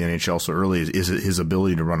entered the NHL so early is his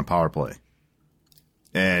ability to run a power play.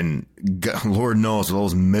 And Lord knows,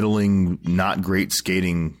 those middling, not great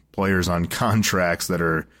skating players on contracts that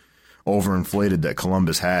are overinflated that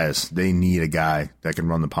Columbus has, they need a guy that can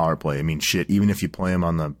run the power play. I mean, shit, even if you play him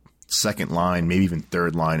on the second line, maybe even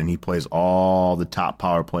third line, and he plays all the top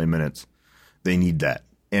power play minutes, they need that.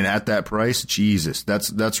 And at that price, Jesus, that's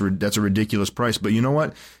a ridiculous price. But you know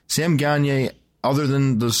what? Sam Gagner, other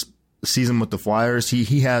than this season with the Flyers,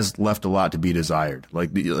 he has left a lot to be desired.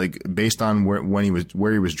 Like based on where he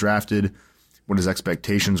was drafted, what his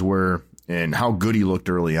expectations were, and how good he looked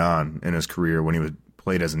early on in his career when he was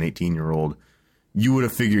played as an 18-year-old, you would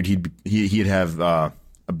have figured he'd have a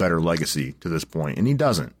better legacy to this point, and he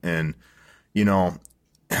doesn't. And you know,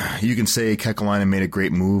 you can say Kekalainen made a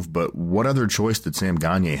great move, but what other choice did Sam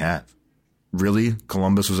Gagner have? Really,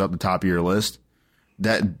 Columbus was at the top of your list.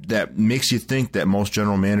 That makes you think that most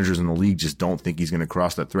general managers in the league just don't think he's going to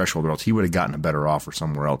cross that threshold, or else he would have gotten a better offer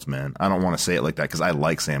somewhere else. Man, I don't want to say it like that because I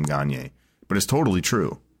like Sam Gagner, but it's totally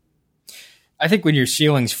true. I think when your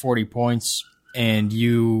ceiling's 40 points and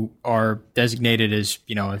you are designated as,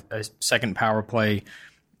 you know, a second power play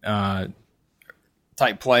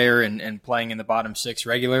type player and playing in the bottom six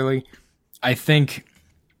regularly, I think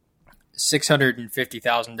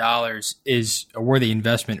 $650,000 is a worthy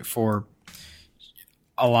investment for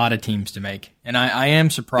a lot of teams to make. And I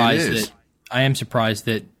am surprised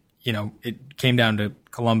that you know, it came down to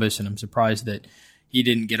Columbus, and I'm surprised that he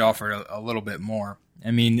didn't get offered a little bit more. I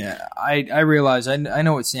mean, I realize I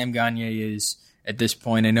know what Sam Gagner is at this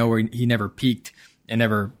point. I know where he never peaked and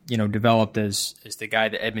never, you know, developed as the guy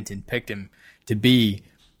that Edmonton picked him to be.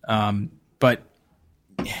 But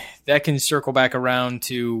that can circle back around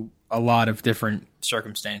to a lot of different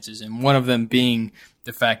circumstances, and one of them being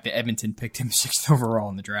the fact that Edmonton picked him 6th overall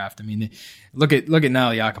in the draft. I mean, look at Nail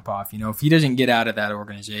Yakupov. You know, if he doesn't get out of that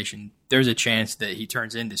organization, there's a chance that he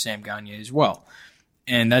turns into Sam Gagner as well.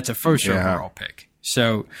 and that's a first overall pick.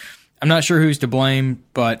 So I'm not sure who's to blame,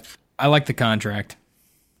 but I like the contract.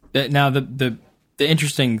 Now the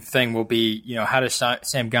interesting thing will be, how does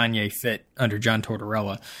Sam Gagner fit under John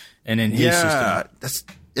Tortorella and in his system?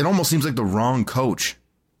 It almost seems like the wrong coach.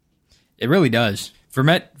 It really does.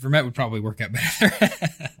 Vermette would probably work out better.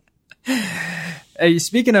 Hey,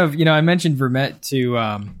 speaking of, I mentioned Vermette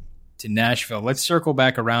to Nashville. Let's circle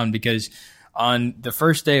back around because on the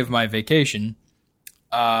first day of my vacation,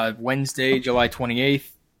 Wednesday, July 28th,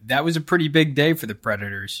 that was a pretty big day for the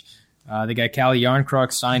Predators. They got Calle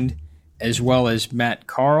Jarnkrok signed as well as Matt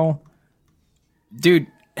Carle. Dude,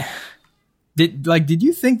 did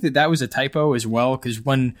you think that was a typo as well? Because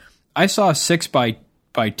when I saw 6 by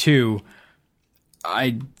 2,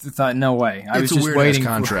 I thought, no way. I was just waiting. It's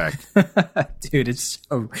a weird ass contract, dude. It's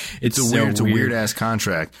a weird ass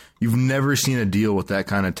contract. You've never seen a deal with that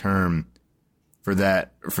kind of term for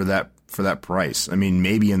that price. I mean,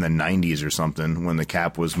 maybe in the 90s or something when the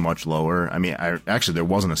cap was much lower. I mean, actually there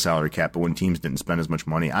wasn't a salary cap, but when teams didn't spend as much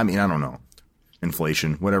money. I mean, I don't know,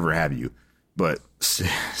 inflation, whatever have you. But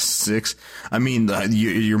 6. I mean,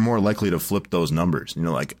 you're more likely to flip those numbers.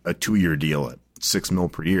 Like a 2-year deal at $6 million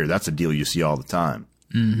per year. That's a deal you see all the time.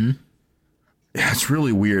 Mm-hmm. Yeah, it's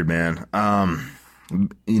really weird, man.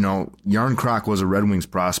 Jarnkrok was a Red Wings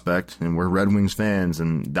prospect, and we're Red Wings fans,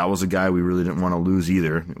 and that was a guy we really didn't want to lose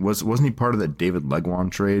either. Wasn't he part of that David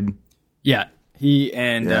Legwand trade? Yeah, he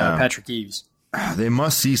and Patrick Eaves. They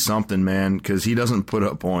must see something, man, because he doesn't put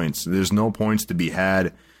up points. There's no points to be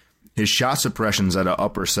had. His shot suppression's at an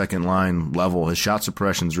upper second line level. His shot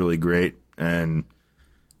suppression's really great, and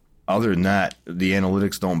other than that, the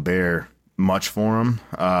analytics don't bear much for him.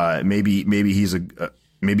 Maybe he's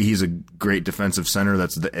a great defensive center.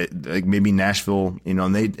 That's maybe Nashville.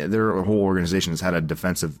 And their whole organization has had a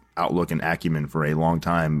defensive outlook and acumen for a long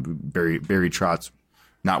time. Barry Trotz,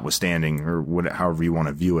 notwithstanding, or however you want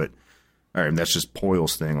to view it. All right, that's just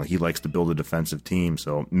Poyle's thing. Like, he likes to build a defensive team.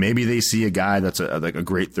 So maybe they see a guy that's a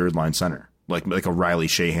great third line center, like a Riley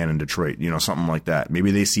Shahan in Detroit. Something like that.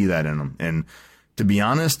 Maybe they see that in him. And to be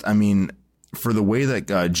honest, I mean, for the way that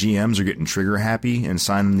GMs are getting trigger happy and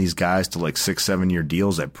signing these guys to 6-7 year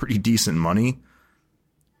deals at pretty decent money,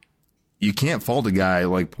 you can't fault a guy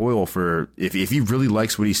like Poyle for if he really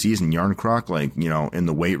likes what he sees in Jarnkrok, in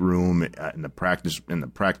the weight room, in the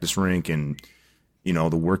practice rink, and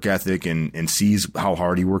the work ethic, and sees how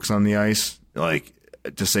hard he works on the ice.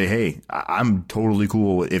 To say, hey, I'm totally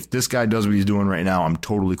cool if this guy does what he's doing right now. I'm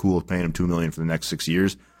totally cool with paying him $2 million for the next 6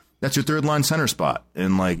 years. That's your third line center spot,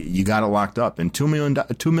 and you got it locked up. And $2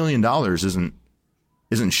 million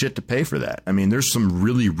isn't shit to pay for that. I mean, there's some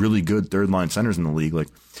really, really good third line centers in the league. Like,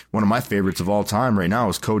 one of my favorites of all time right now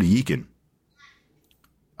is Cody Eakin.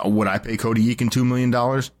 Would I pay Cody Eakin $2 million?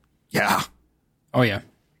 Yeah. Oh yeah.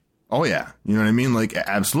 You know what I mean?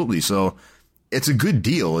 Absolutely. So it's a good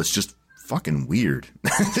deal. It's just fucking weird.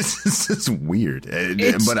 It's just weird.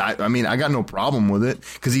 But I mean, I got no problem with it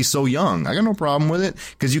because he's so young. I got no problem with it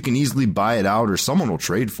because you can easily buy it out or someone will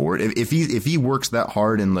trade for it. If he works that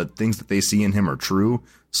hard and the things that they see in him are true,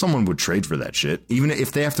 someone would trade for that shit. Even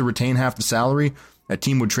if they have to retain half the salary, a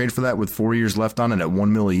team would trade for that with 4 years left on it at $1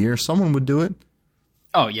 million a year. Someone would do it.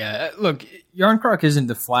 Oh, yeah. Look, Jarnkrok isn't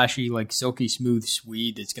the flashy, silky smooth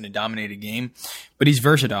Swede that's going to dominate a game, but he's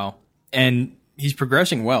versatile, and he's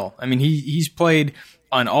progressing well. I mean, he's played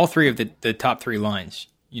on all 3 of the top 3 lines,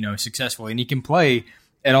 successfully, and he can play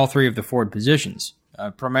at all 3 of the forward positions,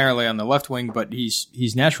 primarily on the left wing, but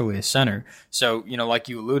he's naturally a center. So, like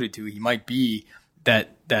you alluded to, he might be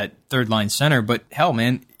that third line center, but hell,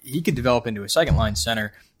 man, he could develop into a second line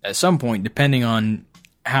center at some point, depending on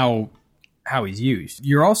how he's used.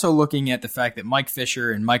 You're also looking at the fact that Mike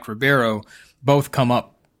Fisher and Mike Ribeiro both come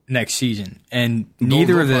up next season, and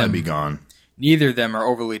neither of them be gone. Neither of them are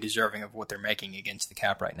overly deserving of what they're making against the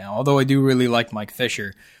cap right now. Although I do really like Mike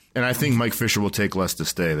Fisher, and I think Mike Fisher will take less to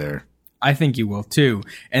stay there. I think you will too,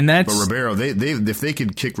 and that's. But Ribeiro, they if they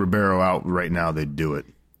could kick Ribeiro out right now, they'd do it.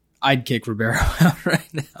 I'd kick Ribeiro out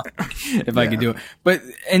right now if I could do it.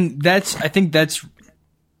 I think that's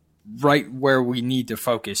right where we need to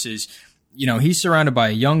focus is. He's surrounded by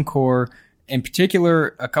a young core, in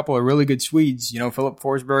particular, a couple of really good Swedes, Philip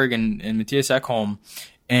Forsberg and Mattias Ekholm.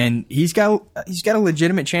 And he's got a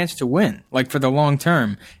legitimate chance to win, for the long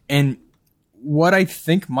term. And what I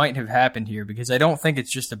think might have happened here, because I don't think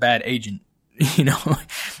it's just a bad agent,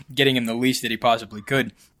 getting him the least that he possibly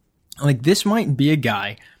could. This might be a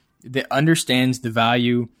guy that understands the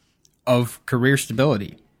value of career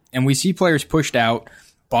stability. And we see players pushed out,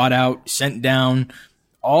 bought out, sent down,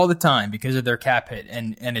 all the time because of their cap hit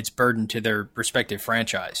and its burden to their respective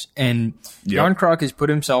franchise. And Järnkrok has put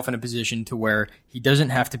himself in a position to where he doesn't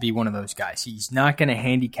have to be one of those guys. He's not going to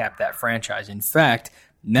handicap that franchise. In fact,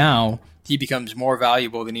 now he becomes more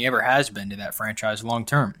valuable than he ever has been to that franchise long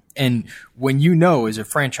term. And when you know as a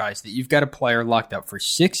franchise that you've got a player locked up for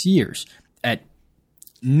 6 years at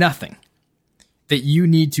nothing, that you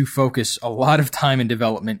need to focus a lot of time and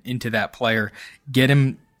development into that player, get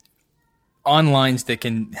him on lines that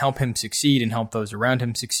can help him succeed and help those around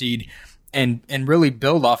him succeed, and really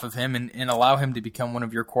build off of him and allow him to become one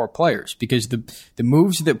of your core players. Because the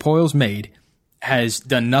moves that Poyle's made has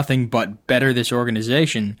done nothing but better this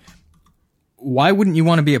organization. Why wouldn't you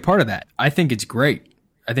want to be a part of that? I think it's great.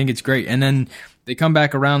 And then they come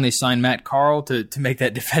back around, they sign Matt Carl to make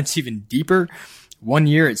that defense even deeper. 1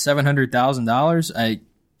 year at $700,000.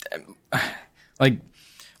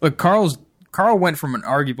 Look, Carl went from an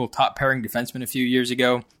arguable top pairing defenseman a few years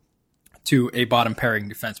ago to a bottom pairing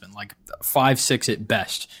defenseman, like 5-6 at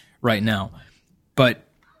best right now. But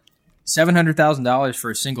 $700,000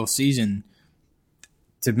 for a single season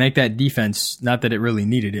to make that defense, not that it really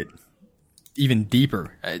needed it, even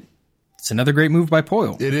deeper. It's another great move by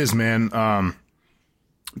Poile. It is, man.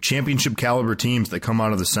 Championship caliber teams that come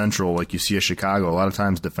out of the Central, like you see at Chicago, a lot of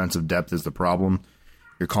times defensive depth is the problem.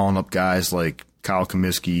 You're calling up guys like Kyle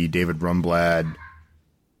Comiskey, David Brumblad,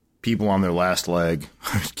 people on their last leg,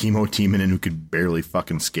 Kimmo Timonen, who could barely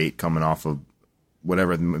fucking skate coming off of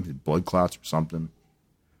whatever, blood clots or something.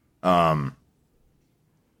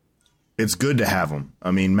 It's good to have him.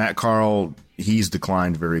 I mean, Matt Carl, he's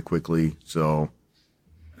declined very quickly, so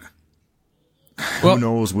who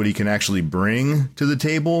knows what he can actually bring to the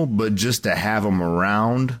table, but just to have him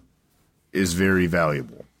around is very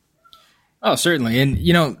valuable. Oh, certainly. And,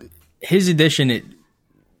 his addition,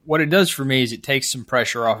 what it does for me is it takes some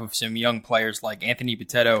pressure off of some young players like Anthony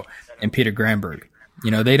Bitetto and Peter Granberg.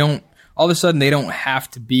 They don't, all of a sudden, they don't have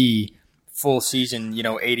to be full season,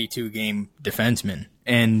 82 game defensemen.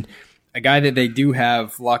 And a guy that they do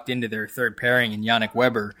have locked into their third pairing in Yannick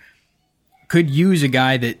Weber could use a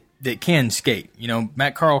guy that can skate.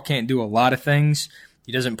 Matt Carl can't do a lot of things.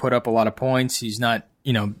 He doesn't put up a lot of points. He's not,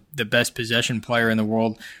 the best possession player in the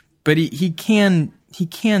world, but he can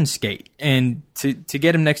skate. And to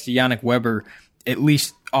get him next to Yannick Weber, at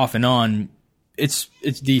least off and on, it's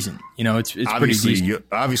decent. It's pretty decent.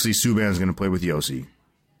 Obviously, Subban's going to play with Josi.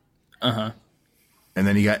 Uh-huh. And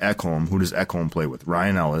then you got Ekholm. Who does Ekholm play with?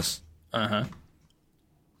 Ryan Ellis. Uh-huh.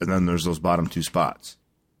 And then there's those bottom two spots.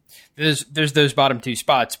 There's those bottom two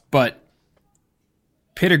spots, but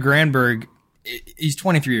Peter Granberg, he's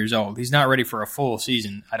 23 years old. He's not ready for a full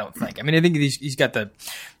season, I don't think. I mean, I think he's got the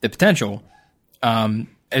potential,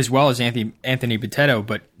 as well as Anthony Bitetto,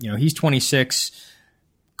 but he's 26.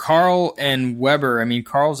 Carl and Weber,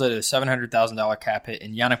 Carl's at a $700,000 cap hit,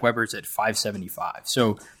 and Yannick Weber's at $575,000.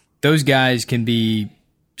 So those guys can be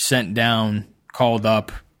sent down, called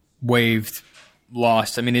up, waived,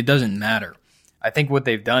 lost. It doesn't matter. I think what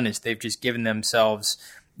they've done is they've just given themselves,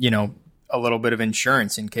 a little bit of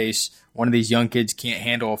insurance in case one of these young kids can't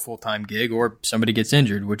handle a full-time gig or somebody gets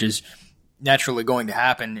injured, which is naturally going to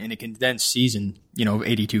happen in a condensed season, of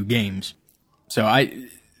 82 games. So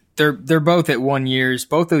they're both at 1 year.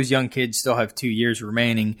 Both those young kids still have 2 years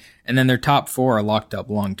remaining, and then their top four are locked up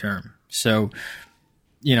long-term. So,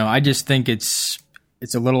 I just think it's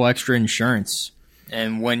a little extra insurance.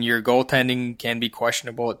 And when your goaltending can be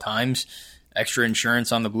questionable at times, extra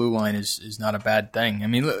insurance on the blue line is not a bad thing.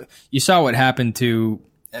 Look, you saw what happened to,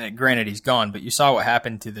 and granted he's gone, but you saw what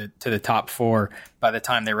happened to the top four by the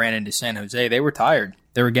time they ran into San Jose. They were tired.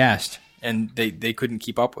 They were gassed, and they couldn't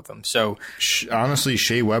keep up with them. So honestly,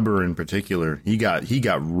 Shea Weber in particular, he got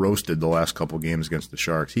roasted the last couple games against the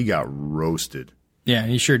Sharks. He got roasted. Yeah,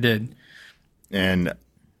 he sure did. And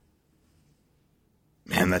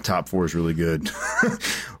man, that top four is really good.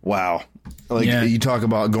 Wow. You talk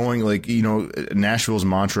about going, Nashville's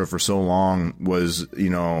mantra for so long was,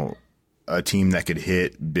 a team that could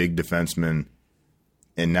hit big defensemen,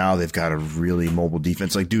 and now they've got a really mobile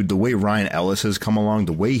defense. Dude, the way Ryan Ellis has come along,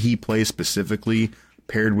 the way he plays specifically,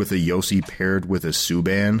 paired with a Josi, paired with a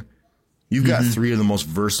Subban, you've got three of the most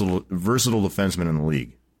versatile defensemen in the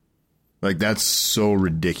league. That's so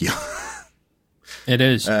ridiculous. It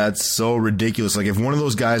is. That's so ridiculous. If one of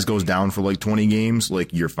those guys goes down for 20 games,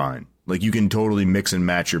 you're fine. You can totally mix and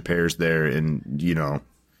match your pairs there, and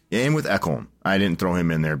and with Ekholm, I didn't throw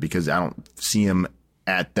him in there because I don't see him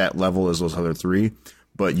at that level as those other three.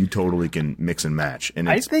 But you totally can mix and match, and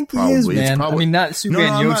I think he is, man. Not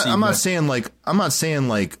Subban Josi. I'm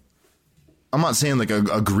not saying like an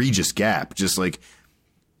egregious gap. Just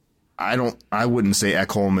I wouldn't say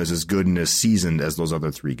Ekholm is as good and as seasoned as those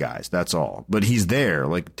other three guys. That's all. But he's there,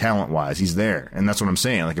 like talent wise, he's there, and that's what I'm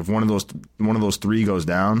saying. Like if one of those three goes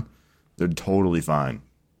down, they're totally fine.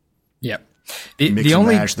 Yep. Mix and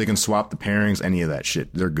match. They can swap the pairings. Any of that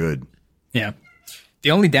shit. They're good. Yeah.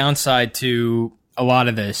 The only downside to a lot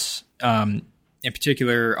of this, in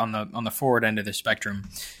particular on the forward end of the spectrum,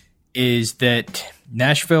 is that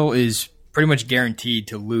Nashville is pretty much guaranteed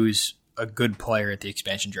to lose a good player at the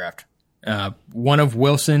expansion draft. One of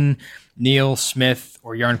Wilson, Neal, Smith,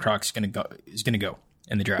 or Yarncroc is going to go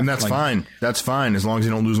in the draft, and that's fine. That's fine as long as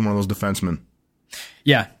you don't lose one of those defensemen.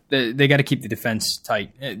 Yeah, they got to keep the defense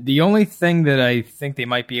tight. The only thing that I think they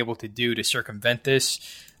might be able to do to circumvent this,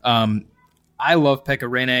 I love Pekka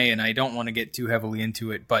Rinne, and I don't want to get too heavily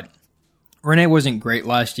into it, but Rinne wasn't great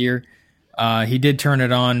last year. He did turn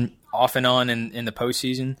it on off and on in the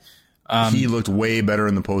postseason. He looked way better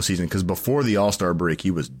in the postseason because before the All-Star break,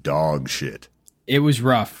 he was dog shit. It was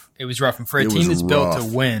rough. And for a team that's built to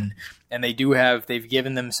win, and they've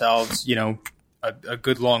given themselves, a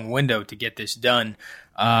good long window to get this done.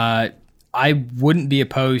 I wouldn't be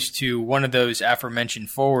opposed to one of those aforementioned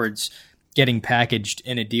forwards getting packaged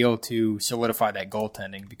in a deal to solidify that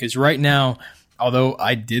goaltending. Because right now, although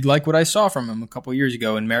I did like what I saw from him a couple years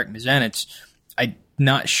ago in Marek Mazanec, I'm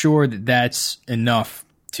not sure that that's enough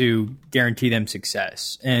to guarantee them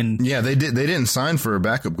success. And yeah, they didn't sign for a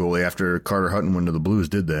backup goalie after Carter Hutton went to the Blues,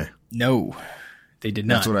 did they? No, they did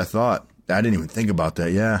not. That's what I thought. I didn't even think about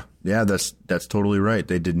that. Yeah, that's totally right.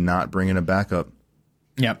 They did not bring in a backup.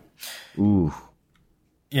 Yep. Ooh.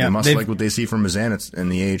 Yeah, they must like what they see from Mazanec in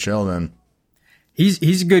the AHL. Then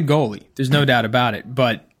he's a good goalie. There's no doubt about it.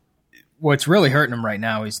 But what's really hurting him right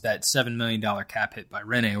now is that $7 million cap hit by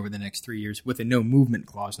Rinne over the next 3 years with a no movement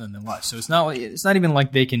clause, nonetheless. So it's not even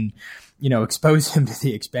like they can, expose him to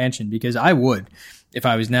the expansion, because I would, if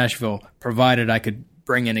I was Nashville, provided I could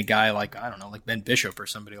bring in a guy like, I don't know, like Ben Bishop or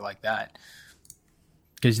somebody like that.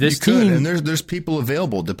 Because this team, and there's people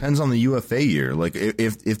available. Depends on the UFA year. Like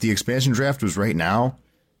if the expansion draft was right now,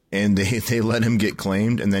 and they let him get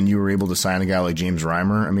claimed, and then you were able to sign a guy like James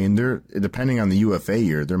Reimer. I mean, depending on the UFA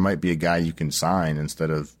year, there might be a guy you can sign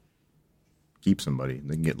instead of keep somebody.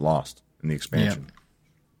 They can get lost in the expansion.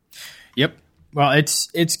 Yep. Well,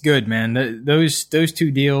 it's good, man. Those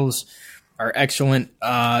two deals are excellent.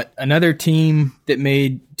 Another team that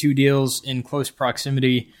made two deals in close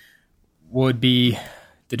proximity would be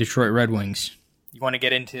the Detroit Red Wings. You want to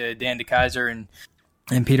get into Dan DeKeyser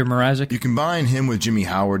and Peter Mrazek? You combine him with Jimmy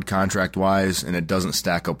Howard contract-wise, and it doesn't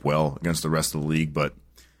stack up well against the rest of the league. But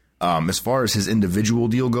as far as his individual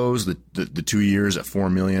deal goes, the 2 years at $4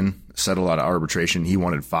 million settled out of arbitration. He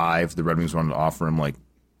wanted $5 million. The Red Wings wanted to offer him like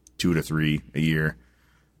 $2 to $3 a year.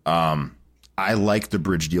 I like the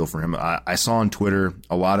bridge deal for him. I saw on Twitter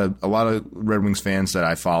a lot of Red Wings fans that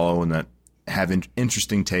I follow and that have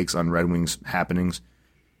interesting takes on Red Wings happenings.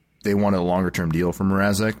 They wanted a longer-term deal for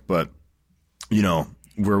Mrazek, but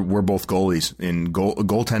we're both goalies, and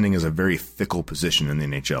goaltending is a very fickle position in the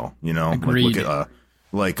NHL. Agreed.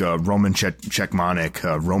 Like look at Roman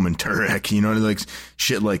Cechmanek, Roman Turek, like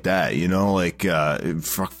shit like that.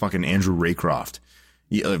 Fucking Andrew Raycroft,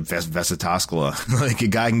 Vesatoskala. Like a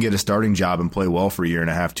guy can get a starting job and play well for a year and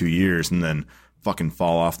a half, 2 years, and then fucking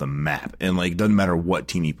fall off the map. And like doesn't matter what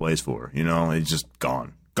team he plays for, it's just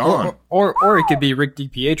gone. Or it could be Rick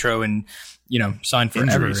DiPietro and sign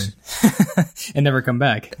forever and never come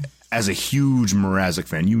back. As a huge Mrazek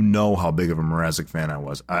fan, how big of a Mrazek fan I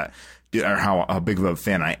was. Or how big of a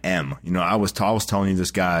fan I am. I was telling you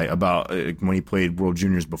this guy about when he played World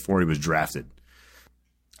Juniors before he was drafted.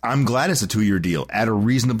 I'm glad it's a 2-year deal at a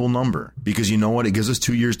reasonable number, because you know what? It gives us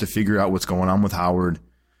 2 years to figure out what's going on with Howard,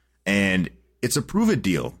 and it's a prove-it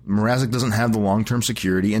deal. Mrazek doesn't have the long-term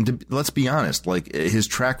security, and let's be honest, like his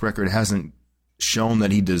track record hasn't shown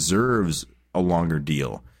that he deserves a longer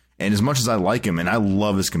deal. And as much as I like him, and I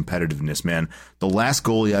love his competitiveness, man, the last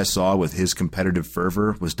goalie I saw with his competitive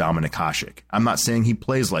fervor was Dominik Hasek. I'm not saying he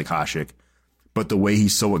plays like Hasek, but the way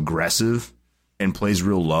he's so aggressive and plays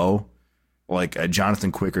real low, like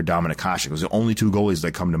Jonathan Quick or Dominik Hasek, was the only two goalies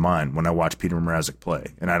that come to mind when I watch Peter Mrazek play.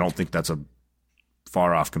 And I don't think that's a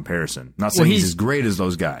far-off comparison. Not saying he's as great as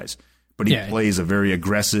those guys, but he plays a very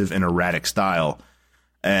aggressive and erratic style.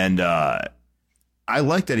 And I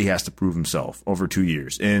like that he has to prove himself over 2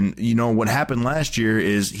 years. And, what happened last year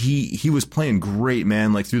is he was playing great,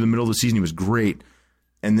 man. Like, through the middle of the season, he was great.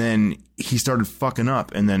 And then he started fucking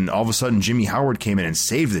up. And then all of a sudden, Jimmy Howard came in and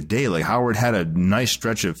saved the day. Like, Howard had a nice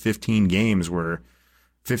stretch of 15 games or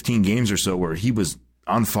so where he was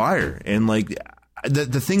on fire. And, like,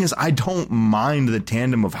 The thing is, I don't mind the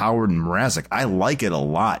tandem of Howard and Mrazek. I like it a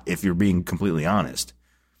lot, if you're being completely honest.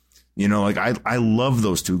 You know, like I love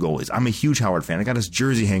those two goalies. I'm a huge Howard fan. I got his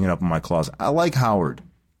jersey hanging up in my closet. I like Howard.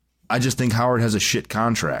 I just think Howard has a shit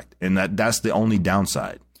contract, and that's the only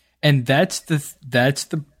downside. And that's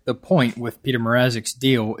the point with Peter Mrazek's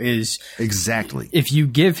deal is exactly if you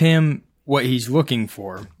give him what he's looking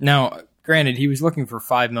for. Now, granted, he was looking for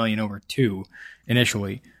 $5 million over 2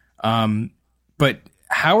 initially, but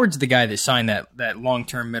Howard's the guy that signed that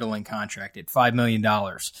long-term middling contract at $5 million.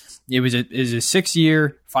 It was a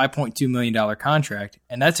 6-year, $5.2 million contract,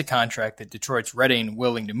 and that's a contract that Detroit's ready and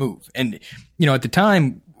willing to move. And, you know, at the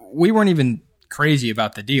time, we weren't even crazy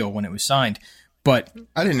about the deal when it was signed, but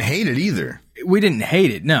I didn't hate it either. We didn't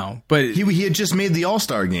hate it, no. But he had just made the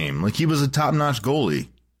All-Star game. Like, he was a top-notch goalie.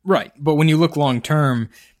 Right, but when you look long-term,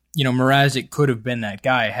 you know, Mrazek could have been that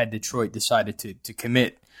guy had Detroit decided to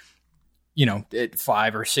commit, you know,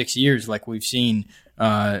 5 or 6 years like we've seen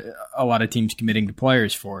a lot of teams committing to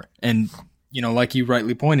players for. And, you know, like you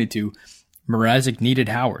rightly pointed to, Mrazek needed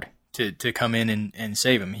Howard to come in and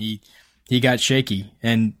save him. He got shaky.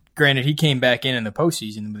 And granted, he came back in the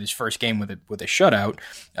postseason with his first game with a shutout.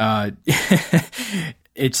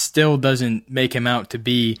 It still doesn't make him out to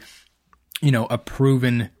be, you know, a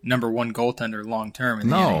proven number one goaltender long-term in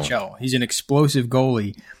the NHL. He's an explosive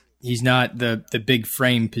goalie. He's not the big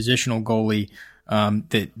frame positional goalie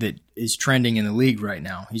that is trending in the league right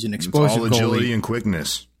now. He's an explosive goalie. It's all agility and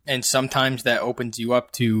quickness. And sometimes that opens you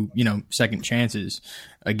up to, you know, second chances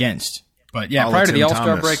against. But yeah, prior to the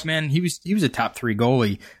All-Star break, man, he was a top 3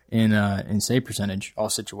 goalie in save percentage, all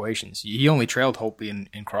situations. He only trailed Holtby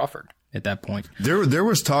and Crawford at that point. There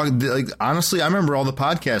was talk, like, honestly, I remember all the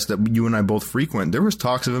podcasts that you and I both frequent. There was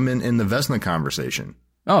talks of him in the Vezina conversation.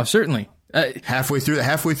 Oh, certainly. Halfway through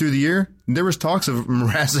the year, there was talks of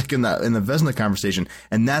Mrazek in the Vezina conversation,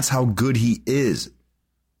 and that's how good he is.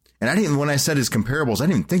 And when I said his comparables, I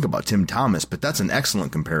didn't even think about Tim Thomas, but that's an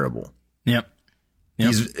excellent comparable. Yep. He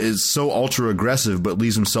is so ultra aggressive, but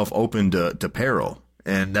leaves himself open to peril.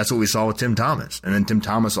 And that's what we saw with Tim Thomas. And then Tim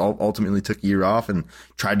Thomas ultimately took a year off and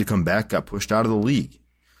tried to come back, got pushed out of the league.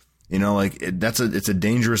 You know, like, it's a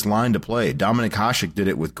dangerous line to play. Dominik Hasek did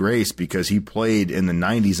it with grace because he played in the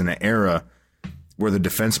 90s in an era where the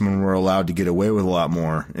defensemen were allowed to get away with a lot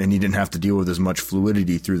more, and he didn't have to deal with as much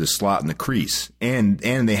fluidity through the slot and the crease. And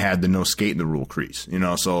they had the no skate in the rule crease, you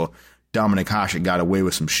know, so Dominik Hasek got away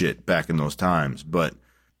with some shit back in those times. But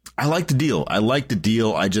I like the deal. I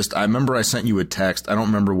remember I sent you a text. I don't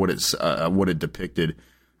remember what it depicted.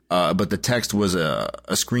 But the text was a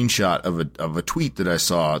screenshot of a tweet that I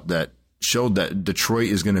saw that showed that Detroit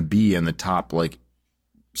is going to be in the top, like,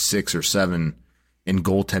 6 or 7 in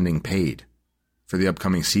goaltending paid for the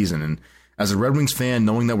upcoming season. And as a Red Wings fan,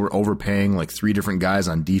 knowing that we're overpaying like 3 different guys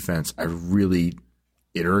on defense,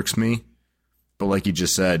 it irks me. But like you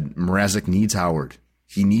just said, Mrazek needs Howard.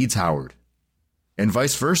 He needs Howard. And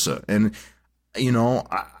vice versa. And, you know,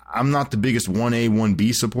 I'm not the biggest 1A,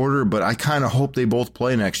 1B supporter, but I kind of hope they both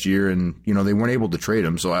play next year. And, you know, they weren't able to trade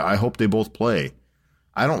him, so I hope they both play.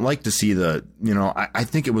 I don't like to see I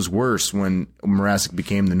think it was worse when Mrazek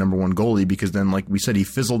became the number one goalie because then, like we said, he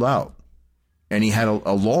fizzled out. And he had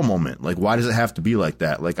a lull moment. Like, why does it have to be like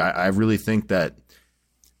that? Like, I really think that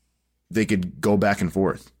they could go back and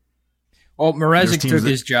forth. Well, Mrazek took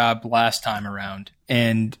his job last time around,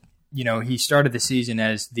 and, you know, he started the season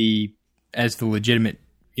as the legitimate,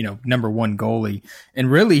 you know, number one goalie. And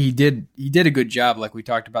really he did a good job, like we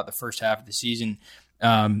talked about the first half of the season.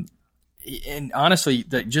 And honestly,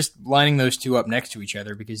 just lining those two up next to each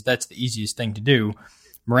other, because that's the easiest thing to do,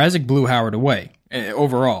 Mrazek blew Howard away.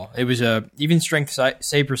 Overall, it was a even strength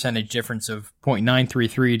save percentage difference of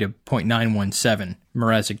 .933 to .917,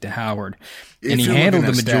 Mrazek to Howard. And he handled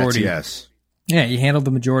the majority. Stats, yes. Yeah, he handled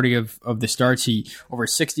the majority of the starts. Over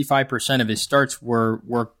 65% of his starts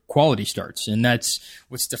were quality starts, and that's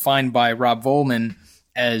what's defined by Rob Volman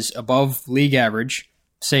as above league average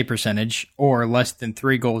save percentage or less than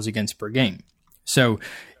 3 goals against per game. So,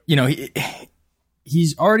 you know,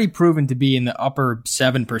 he's already proven to be in the upper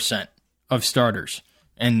 7% of starters.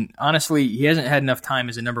 And honestly, he hasn't had enough time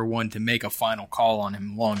as a number one to make a final call on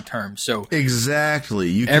him long term. So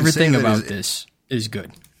exactly, everything about this is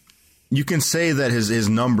good. You can say that his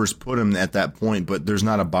numbers put him at that point, but there's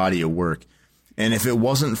not a body of work. And if it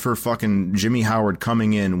wasn't for fucking Jimmy Howard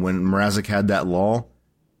coming in when Mrazek had that lull,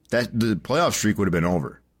 that the playoff streak would have been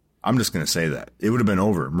over. I'm just gonna say that it would have been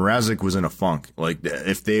over. Mrazek was in a funk. Like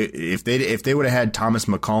if they would have had Thomas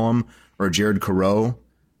McCollum or Jared Coreau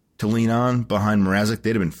to lean on behind Mrazek,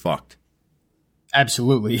 they'd have been fucked.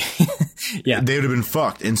 Absolutely. Yeah. They would have been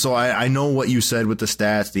fucked. And so I know what you said with the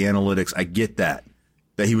stats, the analytics. I get that.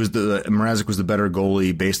 That Mrazek was the better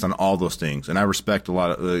goalie based on all those things. And I respect a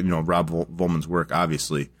lot of, Rob Volman's work,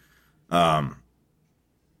 obviously.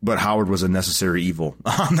 But Howard was a necessary evil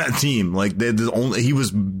on that team. Like he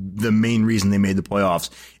was the main reason they made the playoffs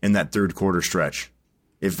in that third quarter stretch.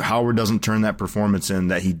 If Howard doesn't turn that performance in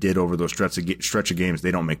that he did over those stretch of games,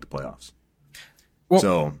 they don't make the playoffs. Well,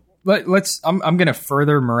 so I'm going to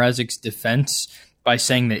further Mrazek's defense by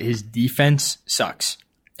saying that his defense sucks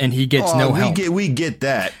and he gets no help. We get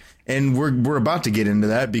that, and we're about to get into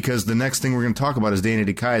that because the next thing we're going to talk about is Danny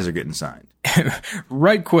DeKeyser getting signed.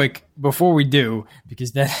 Right quick before we do,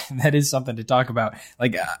 because that is something to talk about.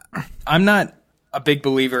 Like, I'm not a big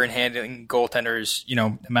believer in handing goaltenders,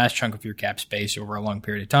 a mass chunk of your cap space over a long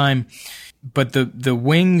period of time. But the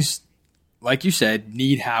Wings, like you said,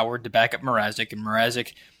 need Howard to back up Mrazek, and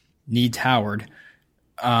Mrazek needs Howard.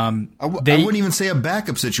 I wouldn't even say a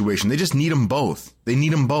backup situation. They just need them both. They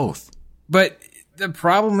need them both. But the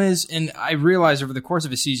problem is, and I realize over the course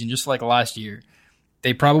of a season, just like last year,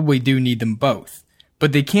 they probably do need them both.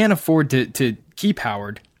 But they can't afford to keep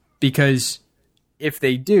Howard because if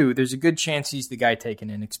they do, there's a good chance he's the guy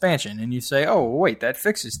taking an expansion. And you say, oh, wait, that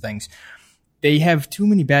fixes things. They have too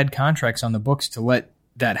many bad contracts on the books to let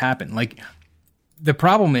that happen. Like, the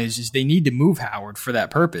problem is they need to move Howard for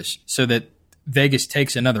that purpose so that Vegas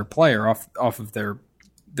takes another player off of their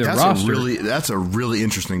roster. That's a really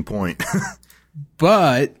interesting point.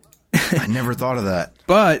 But I never thought of that.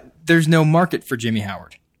 But there's no market for Jimmy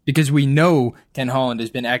Howard because we know Ken Holland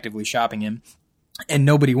has been actively shopping him and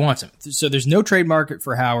nobody wants him. So there's no trade market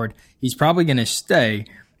for Howard. He's probably going to stay.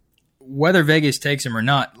 Whether Vegas takes him or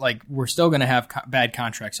not, like, we're still going to have bad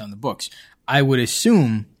contracts on the books. I would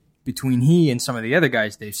assume between he and some of the other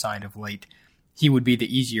guys they've signed of late, he would be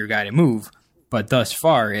the easier guy to move. But thus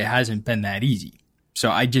far, it hasn't been that easy. So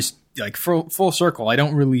I just, like, full circle, I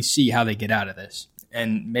don't really see how they get out of this.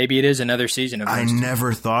 And maybe it is another season of I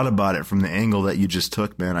never thought about it from the angle that you just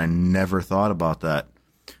took, man. I never thought about that.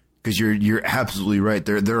 Because you're absolutely right.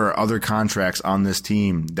 There are other contracts on this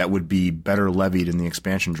team that would be better levied in the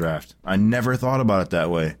expansion draft. I never thought about it that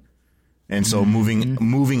way. And so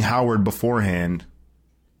moving Howard beforehand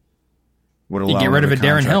would allow you get rid of a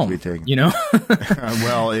Darren Helm,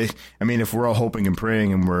 Well, if we're all hoping and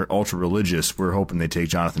praying and we're ultra religious, we're hoping they take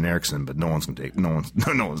Jonathan Ericsson, but no one's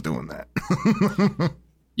doing that.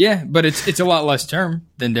 Yeah, but it's a lot less term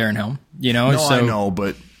than Darren Helm, No, so, I know,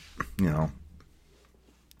 but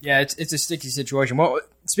yeah, it's a sticky situation. Well,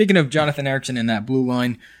 speaking of Jonathan Ericsson and that blue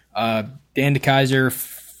line, Dan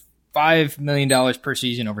DeKeyser, $5 million per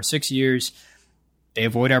season over 6 years. They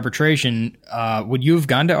avoid arbitration. Would you have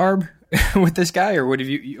gone to ARB with this guy, or would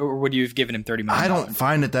you have given him $30 million? I don't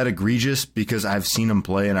find it that egregious because I've seen him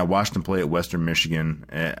play and I watched him play at Western Michigan.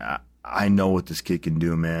 I know what this kid can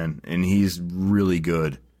do, man, and he's really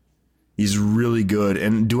good. He's really good.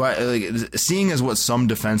 And seeing as what some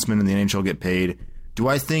defensemen in the NHL get paid, do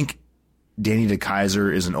I think Danny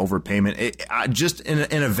DeKeyser is an overpayment? Just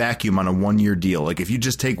in a vacuum on a 1-year deal, like if you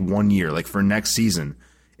just take 1 year, like for next season,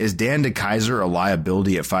 is Dan DeKeyser a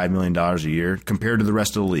liability at $5 million a year compared to the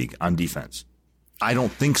rest of the league on defense? I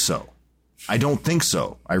don't think so. I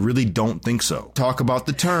really don't think so. Talk about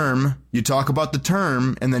the term. You talk about the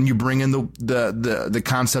term, and then you bring in the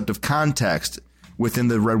concept of context within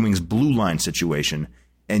the Red Wings blue line situation.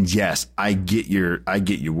 And yes, I get your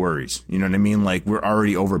worries. You know what I mean? Like, we're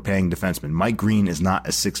already overpaying defensemen. Mike Green is not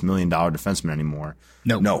a $6 million defenseman anymore.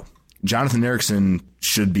 No. Jonathan Ericsson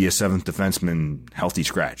should be a seventh defenseman, healthy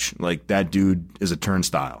scratch. Like, that dude is a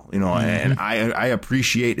turnstile, and I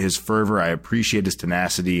appreciate his fervor. I appreciate his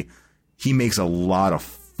tenacity. He makes a lot of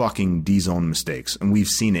fucking D-zone mistakes, and we've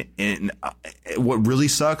seen it. And what really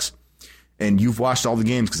sucks, and you've watched all the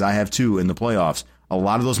games because I have too in the playoffs, a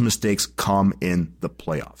lot of those mistakes come in the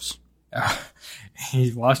playoffs.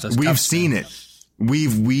 He lost us. We've seen it.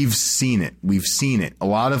 We've seen it. We've seen it. A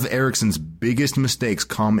lot of Ericsson's biggest mistakes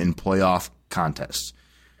come in playoff contests.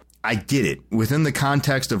 I get it. Within the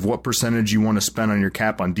context of what percentage you want to spend on your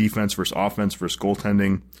cap on defense versus offense versus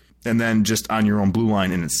goaltending, and then just on your own blue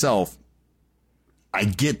line in itself, I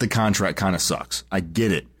get the contract kind of sucks. I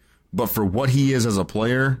get it. But for what he is as a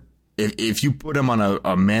player, if you put him on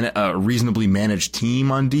a reasonably managed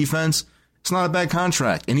team on defense, it's not a bad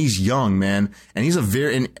contract. And he's young, man. And he's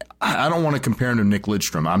and I don't want to compare him to Nick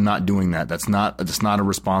Lidstrom. I'm not doing that. That's not a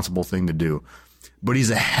responsible thing to do. But he's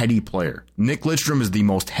a heady player. Nick Lidstrom is the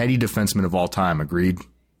most heady defenseman of all time. Agreed?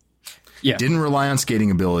 Yeah. Didn't rely on skating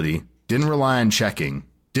ability. Didn't rely on checking.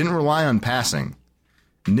 Didn't rely on passing.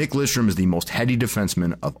 Nick Lidstrom is the most heady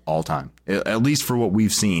defenseman of all time, at least for what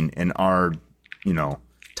we've seen in our,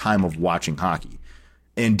 time of watching hockey.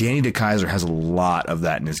 And Danny DeKeyser has a lot of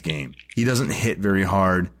that in his game. He doesn't hit very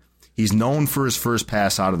hard. He's known for his first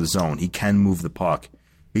pass out of the zone. He can move the puck.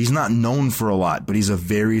 He's not known for a lot, but he's a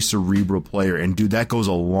very cerebral player. And, dude, that goes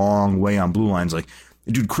a long way on blue lines. Like,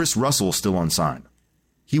 dude, Chris Russell is still unsigned.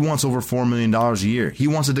 He wants over $4 million a year. He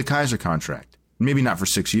wants a DeKeyser contract. Maybe not for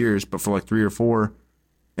 6 years, but for like 3 or 4.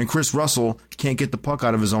 And Chris Russell can't get the puck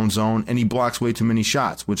out of his own zone, and he blocks way too many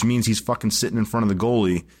shots, which means he's fucking sitting in front of the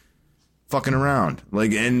goalie, fucking around.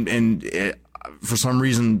 Like, and for some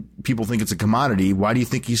reason, people think it's a commodity. Why do you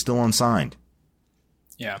think he's still unsigned?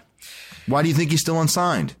 Yeah. Why do you think he's still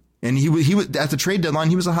unsigned? And he was at the trade deadline,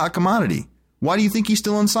 he was a hot commodity. Why do you think he's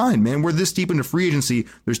still unsigned, man? We're this deep into free agency.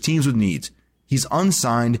 There's teams with needs. He's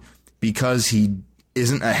unsigned because he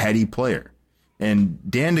isn't a heady player. And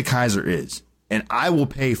Dan DeKeyser is. And I will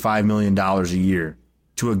pay $5 million a year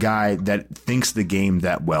to a guy that thinks the game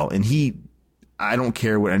that well. And I don't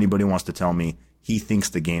care what anybody wants to tell me, he thinks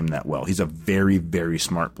the game that well. He's a very, very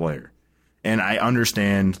smart player. And I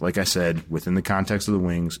understand, like I said, within the context of the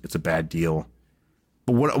Wings, it's a bad deal.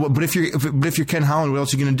 But if you're Ken Holland, what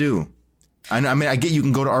else are you going to do? I mean, I get you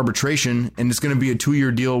can go to arbitration, and it's going to be a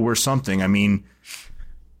 2-year deal worth something. I mean,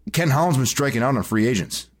 Ken Holland's been striking out on free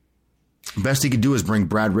agents. Best he could do is bring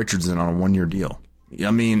Brad Richards in on a 1-year deal.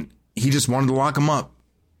 I mean, he just wanted to lock him up.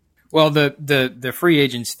 Well, the free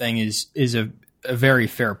agents thing is a very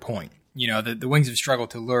fair point. The Wings have struggled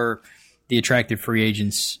to lure the attractive free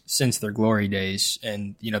agents since their glory days,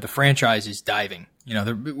 and the franchise is diving.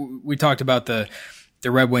 We talked about the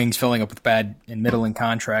Red Wings filling up with bad and middling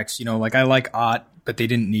contracts. I like Ott, but they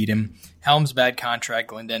didn't need him. Helm's bad contract.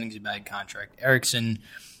 Glendenning's a bad contract. Eriksson,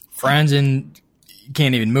 Franzen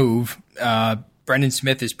can't even move. Brendan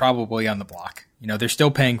Smith is probably on the block. They're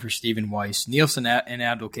still paying for Stephen Weiss. Nielsen and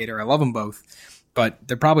Abdelkader, I love them both, but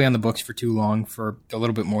they're probably on the books for too long for a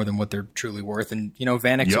little bit more than what they're truly worth. And,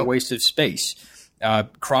 Vanek's a waste of space.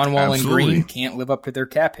 Cronwall and Green can't live up to their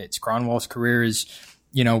cap hits. Cronwall's career is,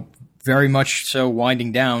 very much so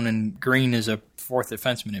winding down, and Green is a fourth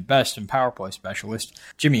defenseman at best and power play specialist.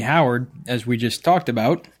 Jimmy Howard, as we just talked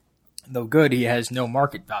about, though good, he has no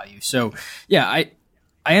market value. So, yeah,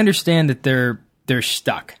 I understand that they're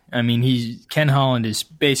stuck. I mean, Ken Holland is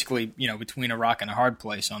basically, between a rock and a hard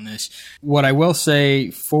place on this. What I will say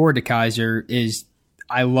for DeKeyser is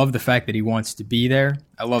I love the fact that he wants to be there.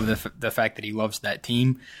 I love the fact that he loves that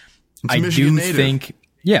team. I do think,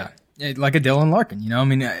 like a Dylan Larkin,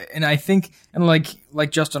 and I think, and like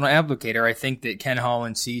Justin Abdelkader, I think that Ken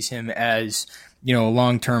Holland sees him as, a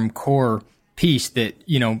long-term core piece that,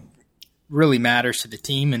 really matters to the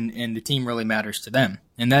team, and the team really matters to them.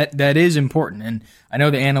 And that is important. And I know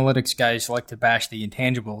the analytics guys like to bash the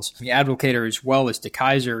intangibles. The Abdelkader, as well as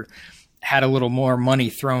DeKeyser, had a little more money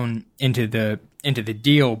thrown into the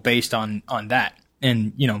deal based on that.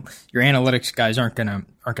 And, your analytics guys aren't gonna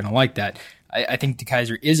like that. I think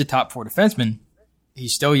DeKeyser is a top 4 defenseman.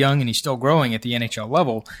 He's still young and he's still growing at the NHL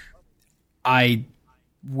level. I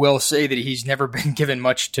will say that he's never been given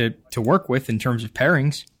much to work with in terms of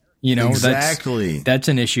pairings. Exactly. That's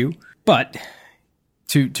an issue. But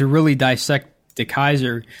to really dissect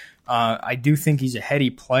DeKeyser, I do think he's a heady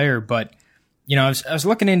player. But I was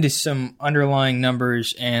looking into some underlying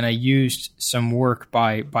numbers, and I used some work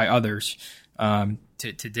by others to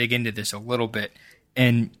dig into this a little bit.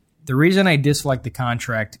 And the reason I dislike the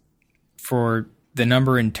contract for the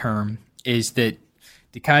number and term is that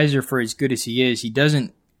DeKeyser, for as good as he is, he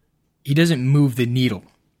doesn't move the needle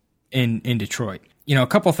in Detroit. A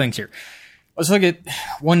couple things here. Let's look at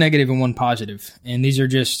one negative and one positive. And these are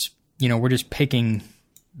just, we're just picking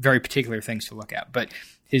very particular things to look at. But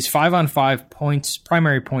his 5-on-5 points,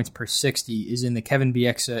 primary points per 60 is in the Kevin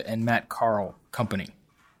Bieksa and Matt Carl company.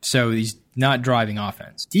 So he's not driving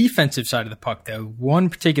offense. Defensive side of the puck, though, one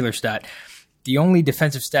particular stat, the only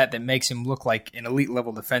defensive stat that makes him look like an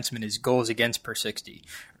elite-level defenseman is goals against per 60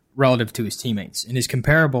 relative to his teammates. And his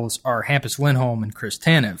comparables are Hampus Lindholm and Chris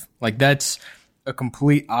Tanev. That's a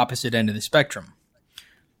complete opposite end of the spectrum.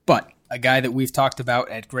 But a guy that we've talked about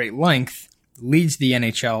at great length leads the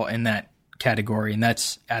NHL in that category, and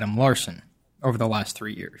that's Adam Larson over the last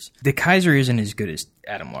 3 years. DeKeyser isn't as good as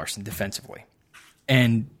Adam Larson defensively.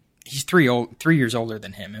 And he's 3 years older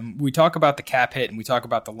than him. And we talk about the cap hit and we talk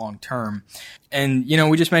about the long term. And,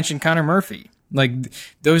 we just mentioned Connor Murphy.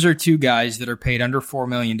 Those are 2 guys that are paid under $4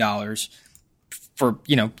 million for,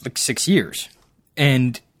 6 years.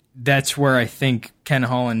 And that's where I think Ken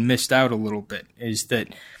Holland missed out a little bit, is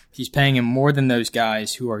that he's paying him more than those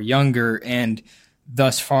guys who are younger and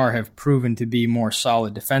thus far have proven to be more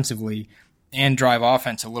solid defensively and drive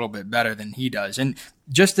offense a little bit better than he does. And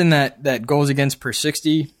just in that goals against per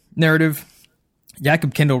 60 narrative,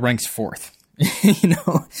 Jakob Kindle ranks 4th.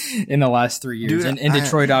 In the last 3 years. Dude, and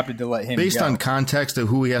Detroit opted to let him based go. on context of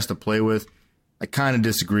who he has to play with, I kind of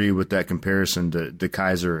disagree with that comparison to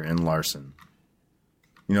DeKeyser and Larson.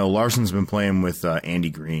 Larson's been playing with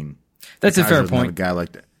Andy Green. That's DeKeyser a fair doesn't have point. a guy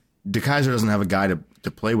like that. DeKeyser doesn't have a guy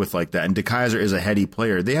to play with like that, and DeKeyser is a heady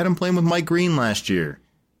player. They had him playing with Mike Green last year.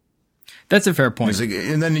 That's a fair point.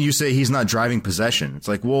 And then you say he's not driving possession. It's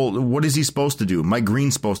like, well, what is he supposed to do? Mike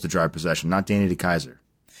Green's supposed to drive possession, not Danny DeKeyser.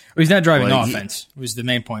 Well, he's not driving offense, was the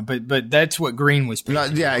main point. But that's what Green was paid.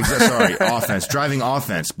 Sorry, offense, driving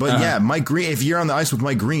offense. But Mike Green, if you're on the ice with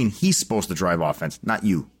Mike Green, he's supposed to drive offense, not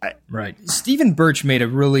you. Right. Stephen Birch made a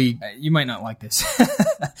really, you might not like this,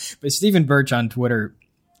 but Stephen Birch on Twitter.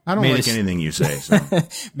 I don't like anything you say. So.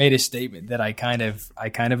 Made a statement that I kind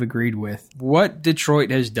of agreed with. What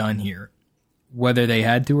Detroit has done here, whether they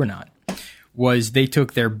had to or not, was they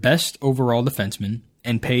took their best overall defenseman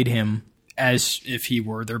and paid him as if he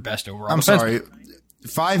were their best overall defenseman. Sorry,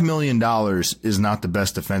 $5 million is not the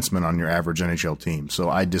best defenseman on your average NHL team, so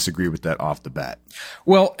I disagree with that off the bat.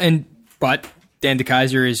 Well, but Dan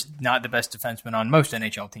DeKeyser is not the best defenseman on most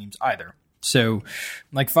NHL teams either. So,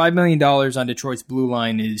 like $5 million on Detroit's blue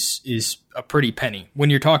line is a pretty penny when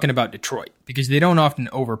you're talking about Detroit, because they don't often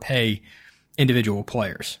overpay individual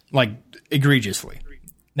players, like egregiously.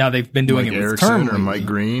 Now they've been doing Mike it with Erickson term or lately. Mike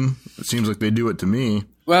Green. It seems like they do it to me.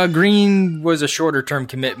 Well, Green was a shorter term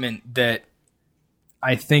commitment that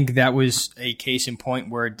I think that was a case in point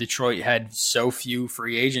where Detroit had so few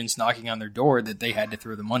free agents knocking on their door that they had to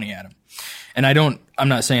throw the money at him. And I'm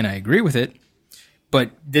not saying I agree with it,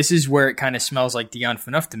 but this is where it kind of smells like Dion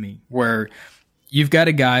Phaneuf to me, where you've got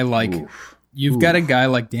a guy like got a guy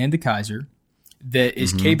like Dan DeKeyser that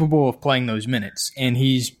is capable of playing those minutes, and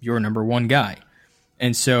he's your number one guy.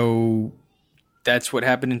 And so that's what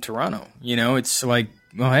happened in Toronto. It's like,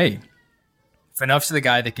 well, hey, Phaneuf's the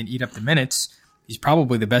guy that can eat up the minutes. He's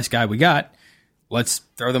probably the best guy we got. Let's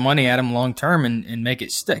throw the money at him long term and make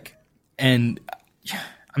it stick. And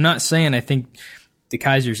I'm not saying I think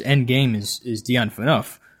DeKeyser's end game is Dion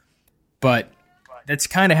Phaneuf, but that's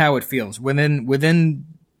kind of how it feels within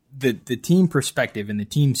the team perspective and the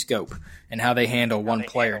team scope and how they handle one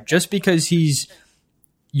player. Just because he's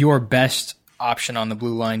your best option on the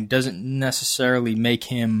blue line doesn't necessarily make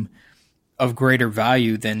him of greater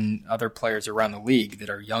value than other players around the league that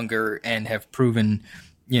are younger and have proven,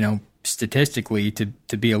 statistically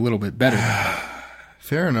to be a little bit better than that.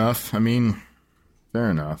 Fair enough. Fair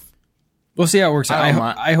enough. We'll see how it works out.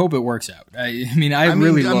 I hope it works out. I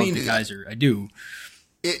really love DeKeyser. I do.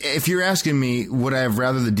 If you're asking me, would I have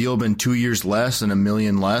rather the deal been 2 years less and $1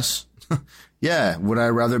 million less? Yeah. Would I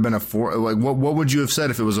rather been what would you have said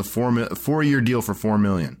if it was a 4-year deal for $4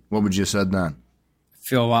 million? What would you have said then?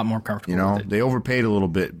 Feel a lot more comfortable with it. They overpaid a little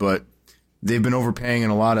bit, but they've been overpaying in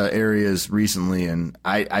a lot of areas recently, and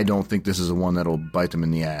I don't think this is the one that'll bite them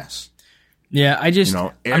in the ass. Yeah,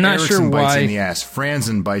 I'm not sure why. Bites you in the ass.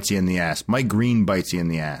 Franzen bites you in the ass. Mike Green bites you in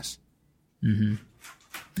the ass. Mm-hmm.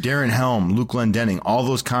 Darren Helm, Luke Glendening, all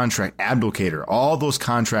those contracts, Abdelkader, all those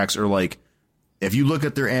contracts are like, if you look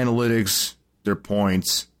at their analytics, their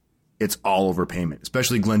points, it's all overpayment.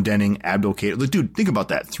 Especially Glendening, Abdelkader. Like, dude, think about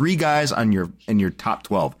that. 3 guys in your top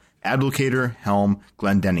 12. Abdelkader, Helm,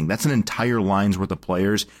 Glendening. That's an entire line's worth of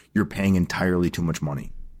players. You're paying entirely too much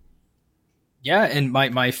money. Yeah, and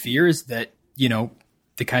my fear is that,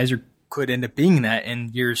 DeKeyser could end up being that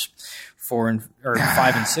in years 5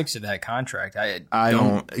 and 6 of that contract. I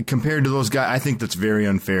don't compared to those guys. I think that's very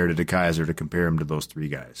unfair to DeKeyser to compare him to those 3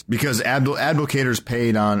 guys, because Abdelkader's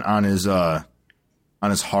paid on his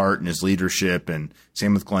heart and his leadership, and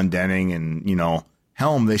same with Glendening and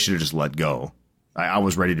Helm. They should have just let go. I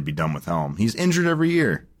was ready to be done with Helm. He's injured every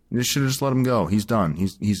year. They should have just let him go. He's done.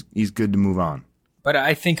 He's good to move on. But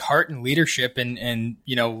I think heart and leadership and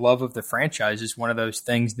love of the franchise is one of those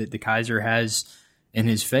things that DeKeyser has in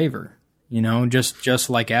his favor. Just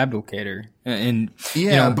like Abdelkader. And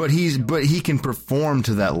but he can perform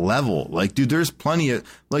to that level. Like, dude, there's plenty of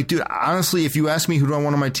honestly, if you ask me who do I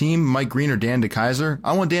want on my team, Mike Green or Dan DeKeyser,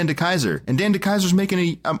 I want Dan DeKeyser. And Dan DeKeyser's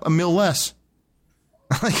making a mil less.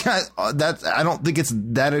 Like, I don't think it's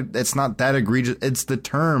not that egregious. It's the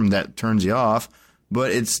term that turns you off.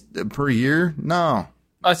 But it's per year? No.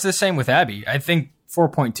 It's the same with Abby. I think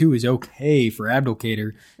 4.2 is okay for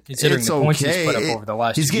Abdelkader, considering the points he's put up over the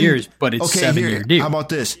last 2 years, but it's a 7-year deal. How about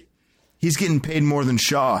this? He's getting paid more than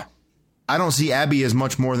Shaw. I don't see Abby as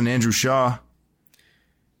much more than Andrew Shaw.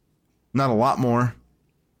 Not a lot more.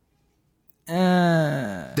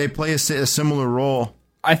 They play a similar role.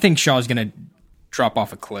 I think Shaw's going to drop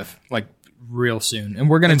off a cliff like real soon, and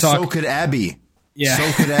we're going to talk. So could Abby. Yeah.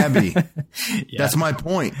 So could Abby. Yeah. That's my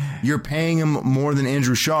point. You're paying him more than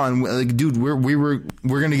Andrew Shaw, and like, dude, we're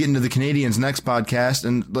going to get into the Canadians next podcast,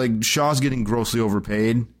 and like Shaw's getting grossly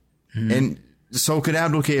overpaid, and so could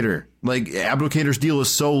Abdelkader. Like Abdelkader's deal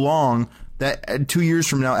is so long that 2 years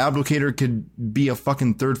from now, Abdelkader could be a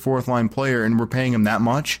fucking third, fourth line player, and we're paying him that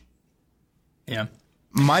much. Yeah.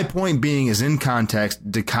 My point being is in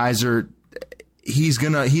context, DeKeyser, he's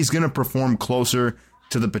gonna perform closer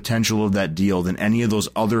to the potential of that deal than any of those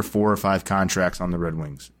other 4 or 5 contracts on the Red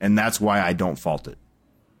Wings. And that's why I don't fault it.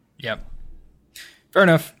 Yep. Fair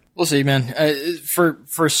enough. We'll see, man.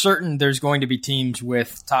 For certain, there's going to be teams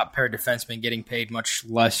with top pair defensemen getting paid much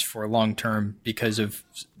less for long term because of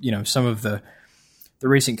some of the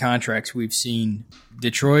recent contracts we've seen.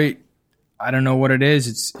 Detroit, I don't know what it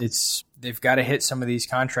is. It's they've got to hit some of these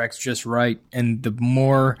contracts just right, and the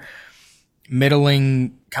more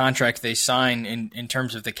middling contracts they sign in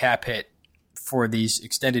terms of the cap hit for these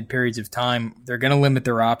extended periods of time, they're going to limit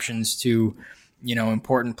their options to,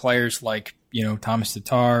 important players like, Thomas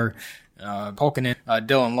Tatar, Pulkkinen,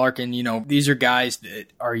 Dylan Larkin. These are guys that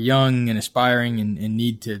are young and aspiring and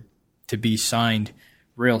need to be signed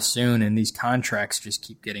real soon. And these contracts just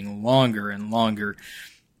keep getting longer and longer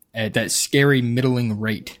at that scary middling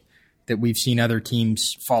rate that we've seen other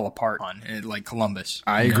teams fall apart on, like Columbus.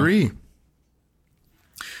 I agree.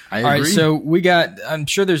 All right, so I'm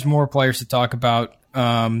sure there's more players to talk about,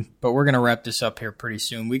 but we're going to wrap this up here pretty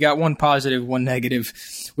soon. We got one positive, one negative.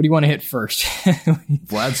 What do you want to hit first?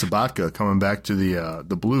 Vlad Sabatka coming back to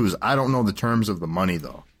the Blues. I don't know the terms of the money,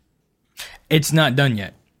 though. It's not done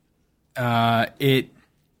yet. The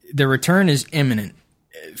return is imminent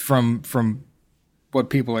from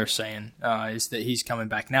what people are saying, is that he's coming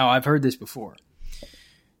back. Now, I've heard this before.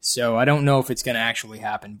 So I don't know if it's going to actually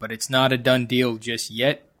happen, but it's not a done deal just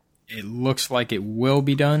yet. It looks like it will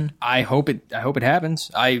be done. I hope it happens.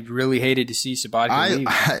 I really hated to see Sabatka leave.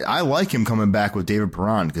 I like him coming back with David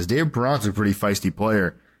Perron because David Perron's a pretty feisty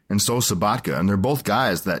player, and so is Sabatka, and they're both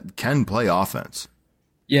guys that can play offense.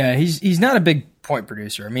 Yeah, he's not a big point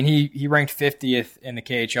producer. I mean, he ranked 50th in the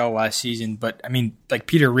KHL last season, but I mean, like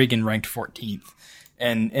Peter Regan ranked 14th,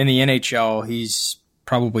 and in the NHL, he's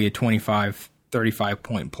probably a 25,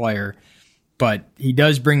 35-point player. But he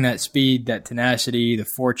does bring that speed, that tenacity, the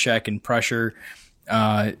forecheck and pressure,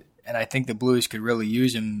 and I think the Blues could really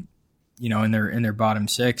use him, in their bottom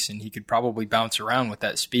six, and he could probably bounce around with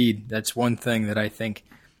that speed. That's one thing that I think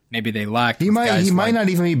maybe they lack. He might not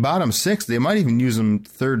even be bottom six. They might even use him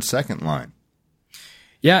third, second line.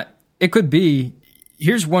 Yeah, it could be.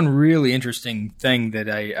 Here's one really interesting thing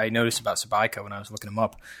that I noticed about Sabatka when I was looking him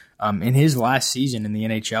up. In his last season in the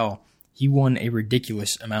NHL, he won a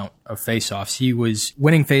ridiculous amount of faceoffs. He was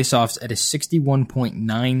winning faceoffs at a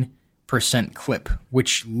 61.9% clip,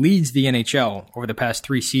 which leads the NHL over the past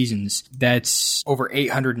 3 seasons. That's over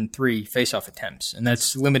 803 faceoff attempts, and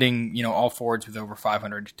that's limiting, all forwards with over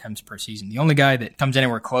 500 attempts per season. The only guy that comes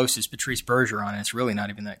anywhere close is Patrice Bergeron, and it's really not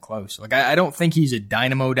even that close. Like I don't think he's a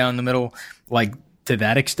dynamo down the middle, like to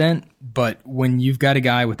that extent, but when you've got a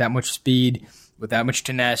guy with that much speed, with that much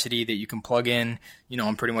tenacity that you can plug in,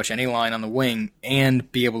 on pretty much any line on the wing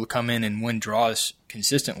and be able to come in and win draws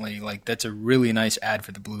consistently, like that's a really nice ad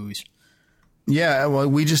for the Blues. Yeah, well,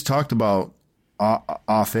 we just talked about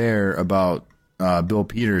off air about Bill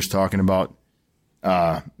Peters talking about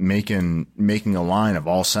making a line of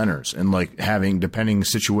all centers and like having, depending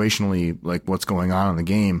situationally, like what's going on in the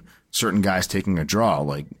game, certain guys taking a draw.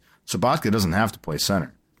 Like Sabatka doesn't have to play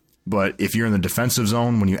center. But if you're in the defensive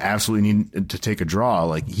zone when you absolutely need to take a draw,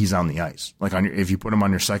 like he's on the ice. Like if you put him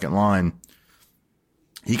on your second line,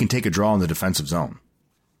 he can take a draw in the defensive zone.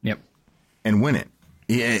 Yep. And win it.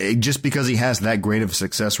 Just because he has that great of a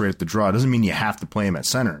success rate at the draw doesn't mean you have to play him at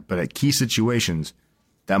center. But at key situations,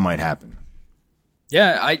 that might happen.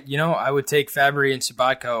 Yeah, I would take Fabry and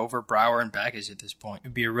Sabatka over Brouwer and Backes at this point.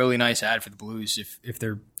 It'd be a really nice ad for the Blues if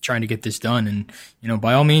they're trying to get this done. And,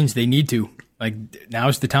 by all means, they need to. Like,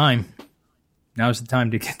 now's the time. Now's the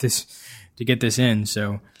time to get this in.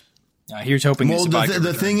 So here's hoping. Well,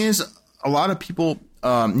 the thing is, a lot of people,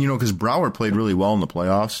 because Brouwer played really well in the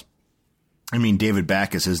playoffs. I mean, David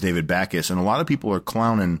Backes is David Backes, and a lot of people are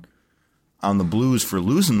clowning on the Blues for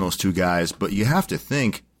losing those two guys. But you have to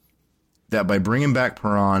think that by bringing back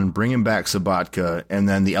Perron, bringing back Sabatka, and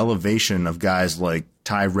then the elevation of guys like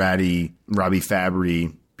Ty Ratty, Robbie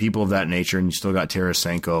Fabry, people of that nature, and you still got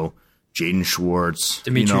Tarasenko, Jaden Schwartz,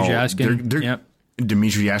 Dmitry Jaskin. Yep.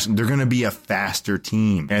 Dmitry Jaskin. They're going to be a faster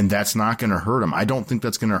team, and that's not going to hurt them. I don't think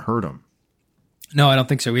that's going to hurt them. No, I don't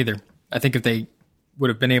think so either. I think if they would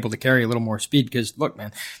have been able to carry a little more speed, because look,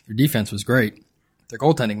 man, their defense was great. Their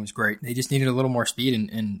goaltending was great. They just needed a little more speed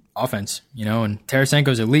in offense, and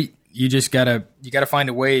Tarasenko's elite. You just gotta find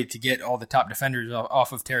a way to get all the top defenders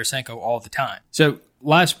off of Tarasenko all the time. So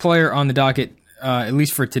last player on the docket, at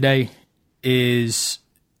least for today, it's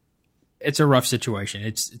a rough situation.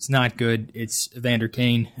 It's not good. It's Evander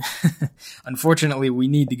Kane. Unfortunately, we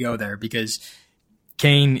need to go there because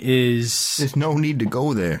Kane is... There's no need to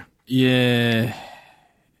go there. Yeah,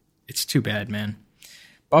 it's too bad, man.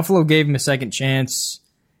 Buffalo gave him a second chance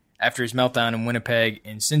after his meltdown in Winnipeg,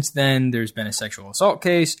 and since then there's been a sexual assault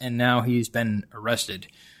case, and now he's been arrested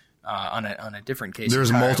on a different case.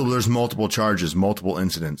 There's multiple charges, multiple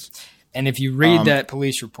incidents. And if you read that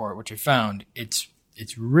police report, which I found, it's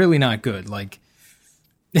really not good. Like,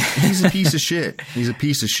 he's a piece of shit. He's a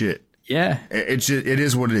piece of shit. Yeah, it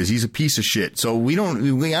is what it is. He's a piece of shit. So we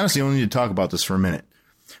honestly only need to talk about this for a minute.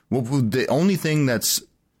 Well, the only thing that's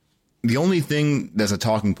a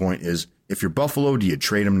talking point is, if you're Buffalo, do you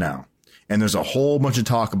trade him now? And there's a whole bunch of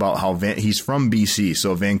talk about how he's from BC,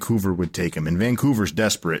 so Vancouver would take him. And Vancouver's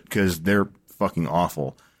desperate because they're fucking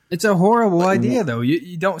awful. It's a horrible idea, though.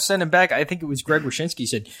 You don't send him back. I think it was Greg Wyshynski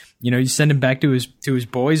said, you send him back to his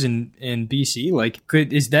boys in BC. Like,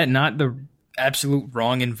 is that not the absolute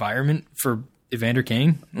wrong environment for Evander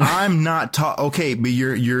Kane? I'm not okay, but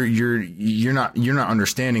you're not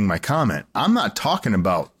understanding my comment. I'm not talking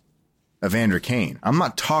about Evander Kane. I'm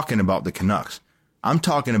not talking about the Canucks. I'm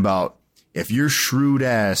talking about, if you're shrewd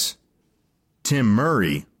ass Tim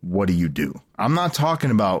Murray, what do you do? I'm not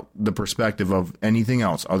talking about the perspective of anything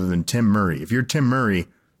else other than Tim Murray. If you're Tim Murray,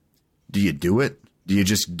 do you do it? Do you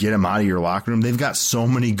just get him out of your locker room? They've got so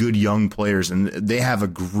many good young players, and they have a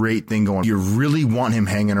great thing going. You really want him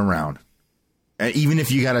hanging around. Even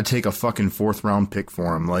if you got to take a fucking 4th round pick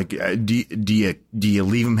for him, like, do you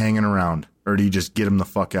leave him hanging around, or do you just get him the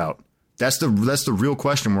fuck out? That's the real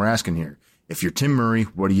question we're asking here. If you're Tim Murray,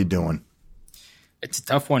 what are you doing? It's a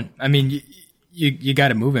tough one. I mean, you got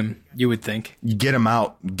to move him, you would think. You get him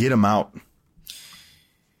out. Get him out.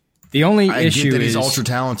 The only issue get that is he's ultra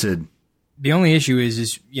talented. The only issue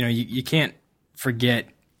is you can't forget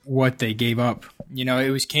what they gave up.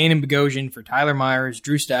 It was Kane and Bogosian for Tyler Myers,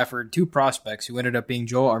 Drew Stafford, 2 prospects who ended up being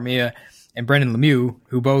Joel Armia and Brendan Lemieux,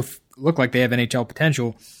 who both look like they have NHL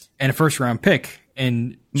potential, and a 1st round pick.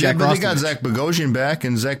 And Jack but they got Zach Bogosian back,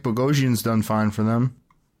 and Zach Bogosian's done fine for them.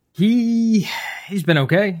 He's been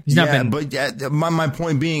okay. He's not been. But my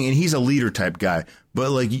point being, and he's a leader type guy,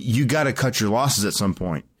 but like, you got to cut your losses at some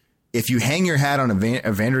point. If you hang your hat on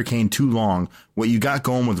Evander Kane too long, what you got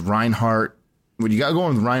going with Reinhart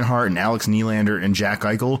and Alex Nylander and Jack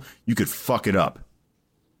Eichel, you could fuck it up.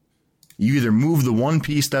 You either move the one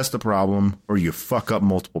piece that's the problem, or you fuck up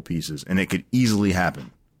multiple pieces, and it could easily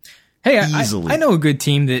happen. Hey, I know a good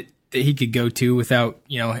team that he could go to without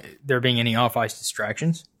there being any off-ice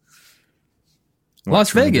distractions.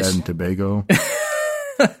 Las Vegas. Trinidad and Tobago.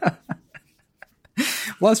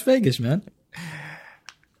 Las Vegas, man.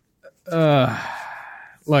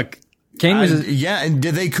 Look, Kane was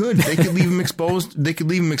they could leave him exposed. They could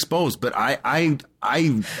leave him exposed, but I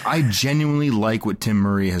genuinely like what Tim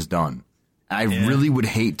Murray has done. I really would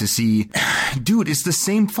hate to see, dude, it's the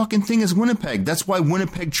same fucking thing as Winnipeg. That's why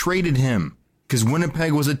Winnipeg traded him, because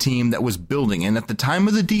Winnipeg was a team that was building, and at the time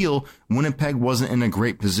of the deal, Winnipeg wasn't in a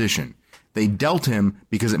great position. They dealt him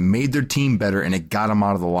because it made their team better and it got him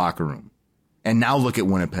out of the locker room. And now look at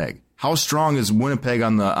Winnipeg. How strong is Winnipeg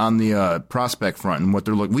on the prospect front and what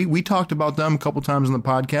they're looking? We talked about them a couple times in the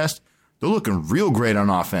podcast. They're looking real great on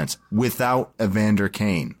offense without Evander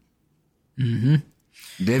Kane. Mm-hmm.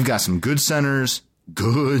 They've got some good centers,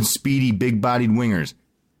 good, speedy, big-bodied wingers,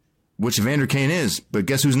 which Evander Kane is. But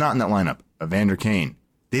guess who's not in that lineup? Evander Kane.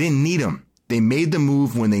 They didn't need him. They made the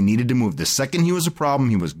move when they needed to move. The second he was a problem,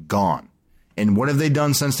 he was gone. And what have they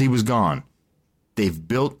done since he was gone?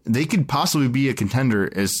 They could possibly be a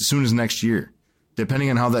contender as soon as next year.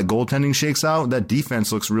 Depending on how that goaltending shakes out, that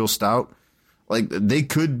defense looks real stout. Like, they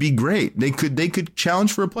could be great. They could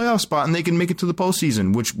challenge for a playoff spot, and they can make it to the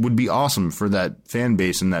postseason, which would be awesome for that fan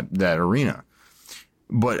base and that arena.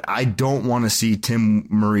 But I don't want to see Tim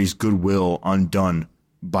Murray's goodwill undone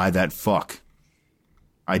by that fuck.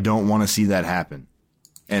 I don't want to see that happen.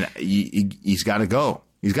 And he's got to go.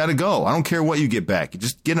 He's got to go. I don't care what you get back.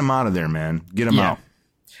 Just get him out of there, man. Get him out.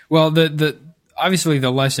 Well, the obviously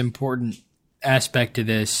the less important aspect to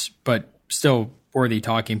this, but still worthy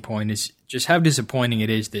talking point, is just how disappointing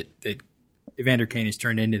it is that Evander Kane has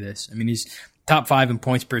turned into this. I mean, he's top 5 in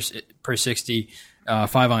points per 60,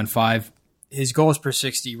 5-on-5 his goals per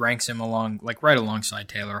 60 ranks him right alongside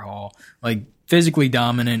Taylor Hall. Like, physically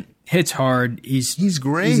dominant, hits hard. He's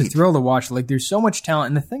great. He's a thrill to watch. Like, there's so much talent.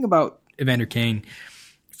 And the thing about Evander Kane,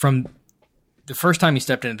 from the first time he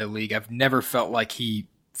stepped into the league, I've never felt like he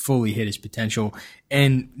fully hit his potential.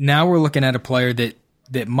 And now we're looking at a player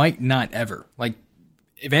that might not ever. Like,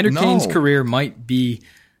 Evander Kane's career might be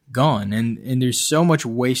gone, and there's so much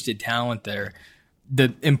wasted talent there.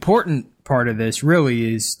 The important part of this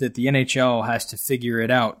really is that the NHL has to figure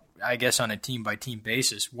it out, I guess, on a team-by-team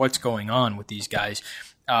basis, what's going on with these guys.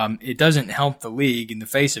 It doesn't help the league in the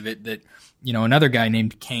face of it that, another guy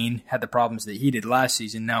named Kane had the problems that he did last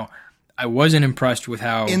season. Now, I wasn't impressed with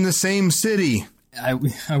how... In the same city. I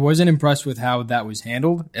wasn't impressed with how that was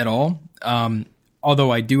handled at all.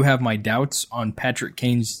 Although I do have my doubts on Patrick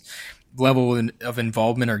Kane's level of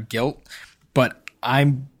involvement or guilt, but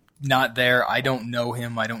I'm not there. I don't know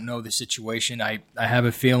him. I don't know the situation. I have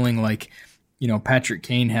a feeling like, Patrick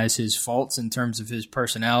Kane has his faults in terms of his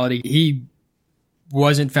personality. He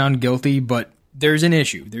wasn't found guilty, but there's an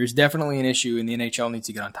issue. There's definitely an issue, and the NHL needs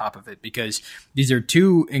to get on top of it because these are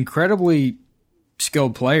two incredibly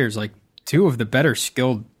skilled players, like two of the better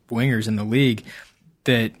skilled wingers in the league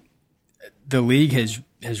that the league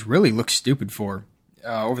has really looked stupid for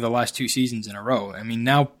over the last 2 seasons in a row. I mean,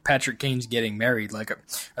 now Patrick Kane's getting married. Like,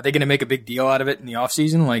 are they going to make a big deal out of it in the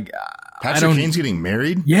offseason? Like, Patrick Kane's getting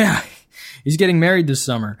married? Yeah, he's getting married this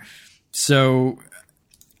summer. So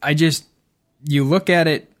you look at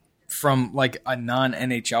it from like a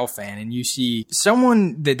non-NHL fan, and you see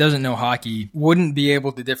someone that doesn't know hockey wouldn't be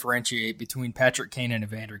able to differentiate between Patrick Kane and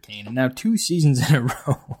Evander Kane. And now 2 seasons in a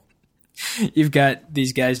row, you've got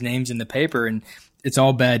these guys' names in the paper, and it's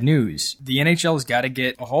all bad news. The NHL's got to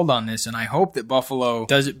get a hold on this, and I hope that Buffalo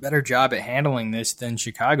does a better job at handling this than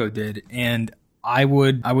Chicago did. And I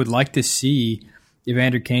would like to see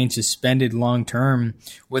Evander Kane suspended long-term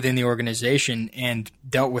within the organization and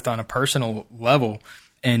dealt with on a personal level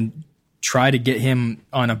and try to get him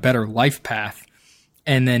on a better life path.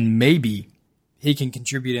 And then maybe he can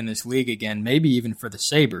contribute in this league again, maybe even for the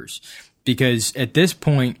Sabres. Because at this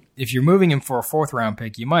point, if you're moving him for a 4th-round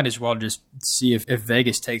pick, you might as well just see if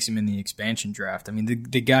Vegas takes him in the expansion draft. I mean,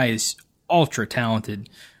 the guy is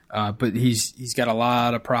ultra-talented, but he's got a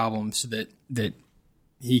lot of problems that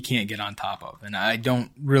he can't get on top of. And I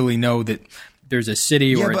don't really know that there's a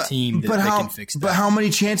city or a team that can fix that. But how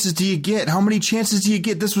many chances do you get? How many chances do you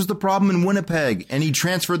get? This was the problem in Winnipeg, and he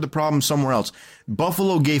transferred the problem somewhere else.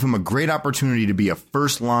 Buffalo gave him a great opportunity to be a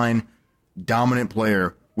first-line dominant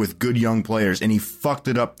player with good young players, and he fucked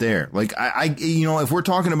it up there. Like, if we're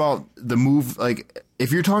talking about the move, like,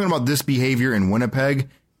 if you're talking about this behavior in Winnipeg,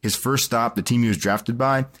 his first stop, the team he was drafted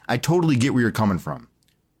by, I totally get where you're coming from.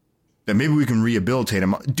 That maybe we can rehabilitate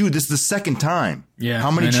him. Dude, this is the second time. Yeah.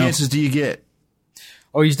 How many chances do you get?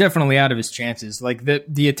 Oh, he's definitely out of his chances. Like,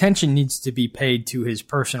 the attention needs to be paid to his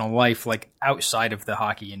personal life, like, outside of the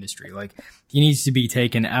hockey industry. Like, he needs to be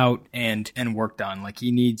taken out and worked on. Like,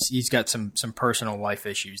 he's got some personal life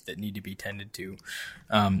issues that need to be tended to.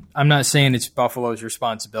 I'm not saying it's Buffalo's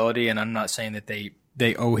responsibility, and I'm not saying that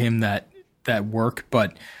they owe him that work,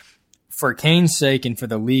 but for Kane's sake and for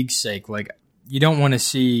the league's sake, like, you don't want to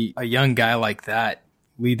see a young guy like that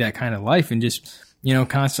lead that kind of life and just,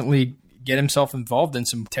 constantly get himself involved in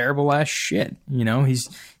some terrible ass shit.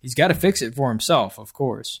 He's got to fix it for himself, of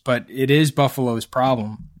course. But it is Buffalo's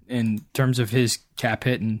problem in terms of his cap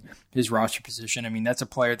hit and his roster position. I mean, that's a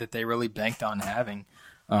player that they really banked on having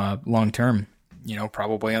long term,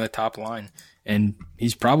 probably on the top line. And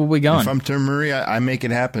he's probably gone. If I'm Tim Murray, I make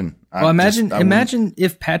it happen. Well, imagine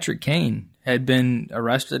if Patrick Kane had been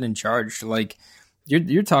arrested and charged. Like,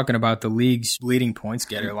 you're talking about the league's leading points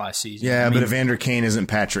getter last season. Yeah, but Evander Kane isn't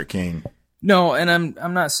Patrick Kane. No, and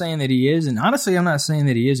I'm not saying that he is, and honestly, I'm not saying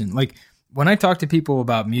that he isn't. Like, when I talk to people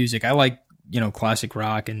about music, I like classic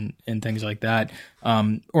rock and things like that,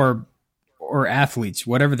 or athletes,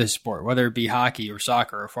 whatever the sport, whether it be hockey or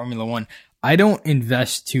soccer or Formula One. I don't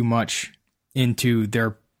invest too much into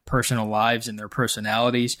their personal lives and their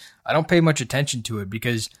personalities. I don't pay much attention to it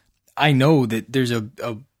because I know that there's a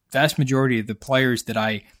vast majority of the players that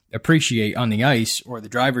I appreciate on the ice or the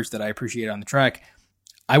drivers that I appreciate on the track,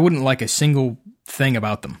 I wouldn't like a single thing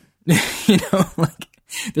about them. Like,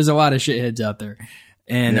 there's a lot of shitheads out there.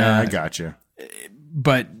 And I gotcha.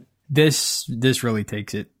 But this really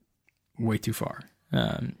takes it way too far.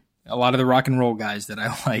 A lot of the rock and roll guys that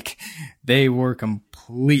I like, they were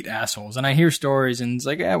complete assholes. And I hear stories and it's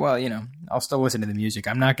like, yeah, well, I'll still listen to the music.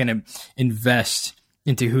 I'm not going to invest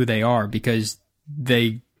into who they are because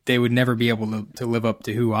they would never be able to live up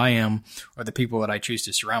to who I am or the people that I choose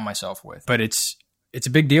to surround myself with. But it's it's a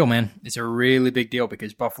big deal, man. It's a really big deal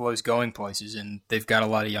because Buffalo's going places and they've got a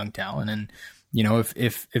lot of young talent. And,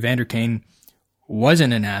 if Evander Kane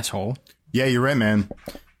wasn't an asshole. Yeah, you're right, man.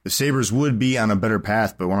 The Sabres would be on a better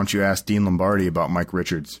path, but why don't you ask Dean Lombardi about Mike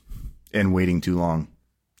Richards and waiting too long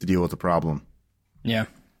to deal with the problem? Yeah.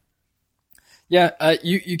 Yeah,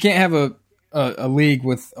 you can't have a league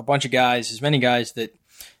with a bunch of guys, as many guys that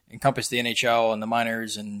encompass the NHL and the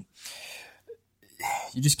minors, and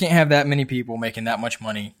you just can't have that many people making that much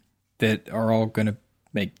money that are all going to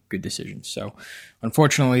make good decisions. So,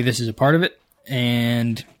 unfortunately, this is a part of it,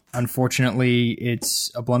 and unfortunately,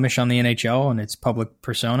 it's a blemish on the NHL and its public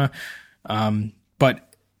persona.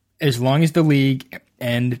 But as long as the league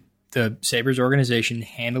and the Sabres organization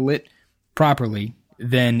handle it properly,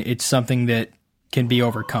 then it's something that can be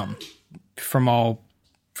overcome from all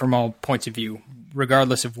points of view,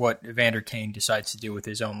 regardless of what Evander Kane decides to do with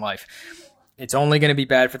his own life. It's only going to be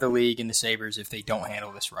bad for the league and the Sabres if they don't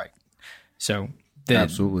handle this right. So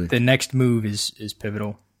absolutely, the next move is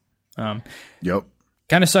pivotal. Yep.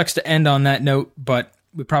 Kind of sucks to end on that note, but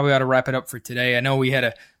we probably ought to wrap it up for today. I know we had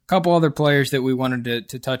a couple other players that we wanted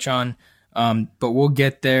to touch on, but we'll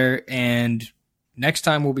get there. And next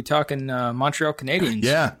time we'll be talking Montreal Canadiens.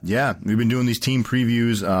 Yeah. We've been doing these team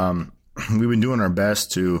previews. We've been doing our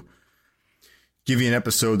best to give you an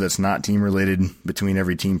episode that's not team related between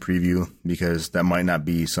every team preview, because that might not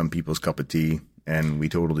be some people's cup of tea, and we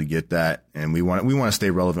totally get that. And we want to stay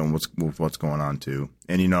relevant with what's going on too.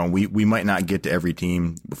 And we might not get to every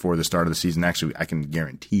team before the start of the season. Actually, I can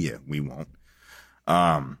guarantee you we won't.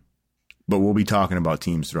 But we'll be talking about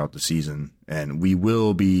teams throughout the season, and we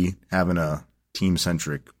will be having a team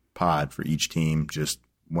centric pod for each team. Just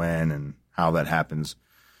when and how that happens,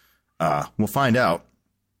 we'll find out.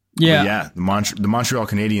 Yeah. The Montreal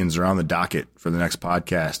Canadiens are on the docket for the next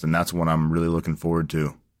podcast, and that's what I'm really looking forward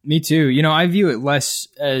to. Me too. I view it less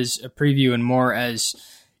as a preview and more as,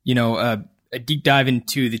 a deep dive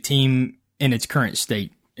into the team in its current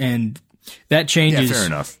state. And that changes. Yeah, fair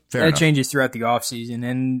enough. That changes throughout the offseason.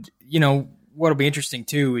 And, what'll be interesting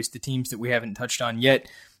too is the teams that we haven't touched on yet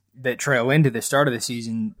that trail into the start of the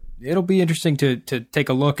season. It'll be interesting to take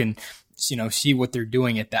a look and, see what they're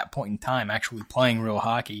doing at that point in time, actually playing real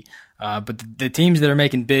hockey. But the teams that are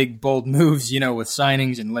making big, bold moves, with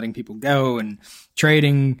signings and letting people go and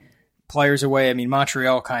trading players away, I mean,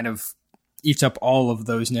 Montreal kind of eats up all of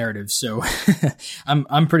those narratives. So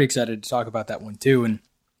I'm pretty excited to talk about that one too. And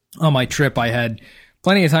on my trip, I had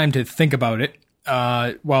plenty of time to think about it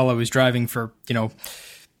while I was driving for,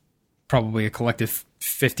 probably a collective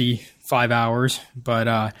 55 hours.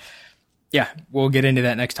 But yeah, we'll get into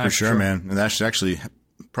that next time. For sure, man. And that's actually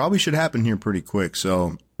probably should happen here pretty quick.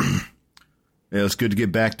 So yeah, it's good to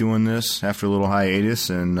get back doing this after a little hiatus,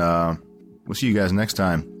 and we'll see you guys next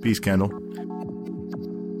time. Peace, Kendall.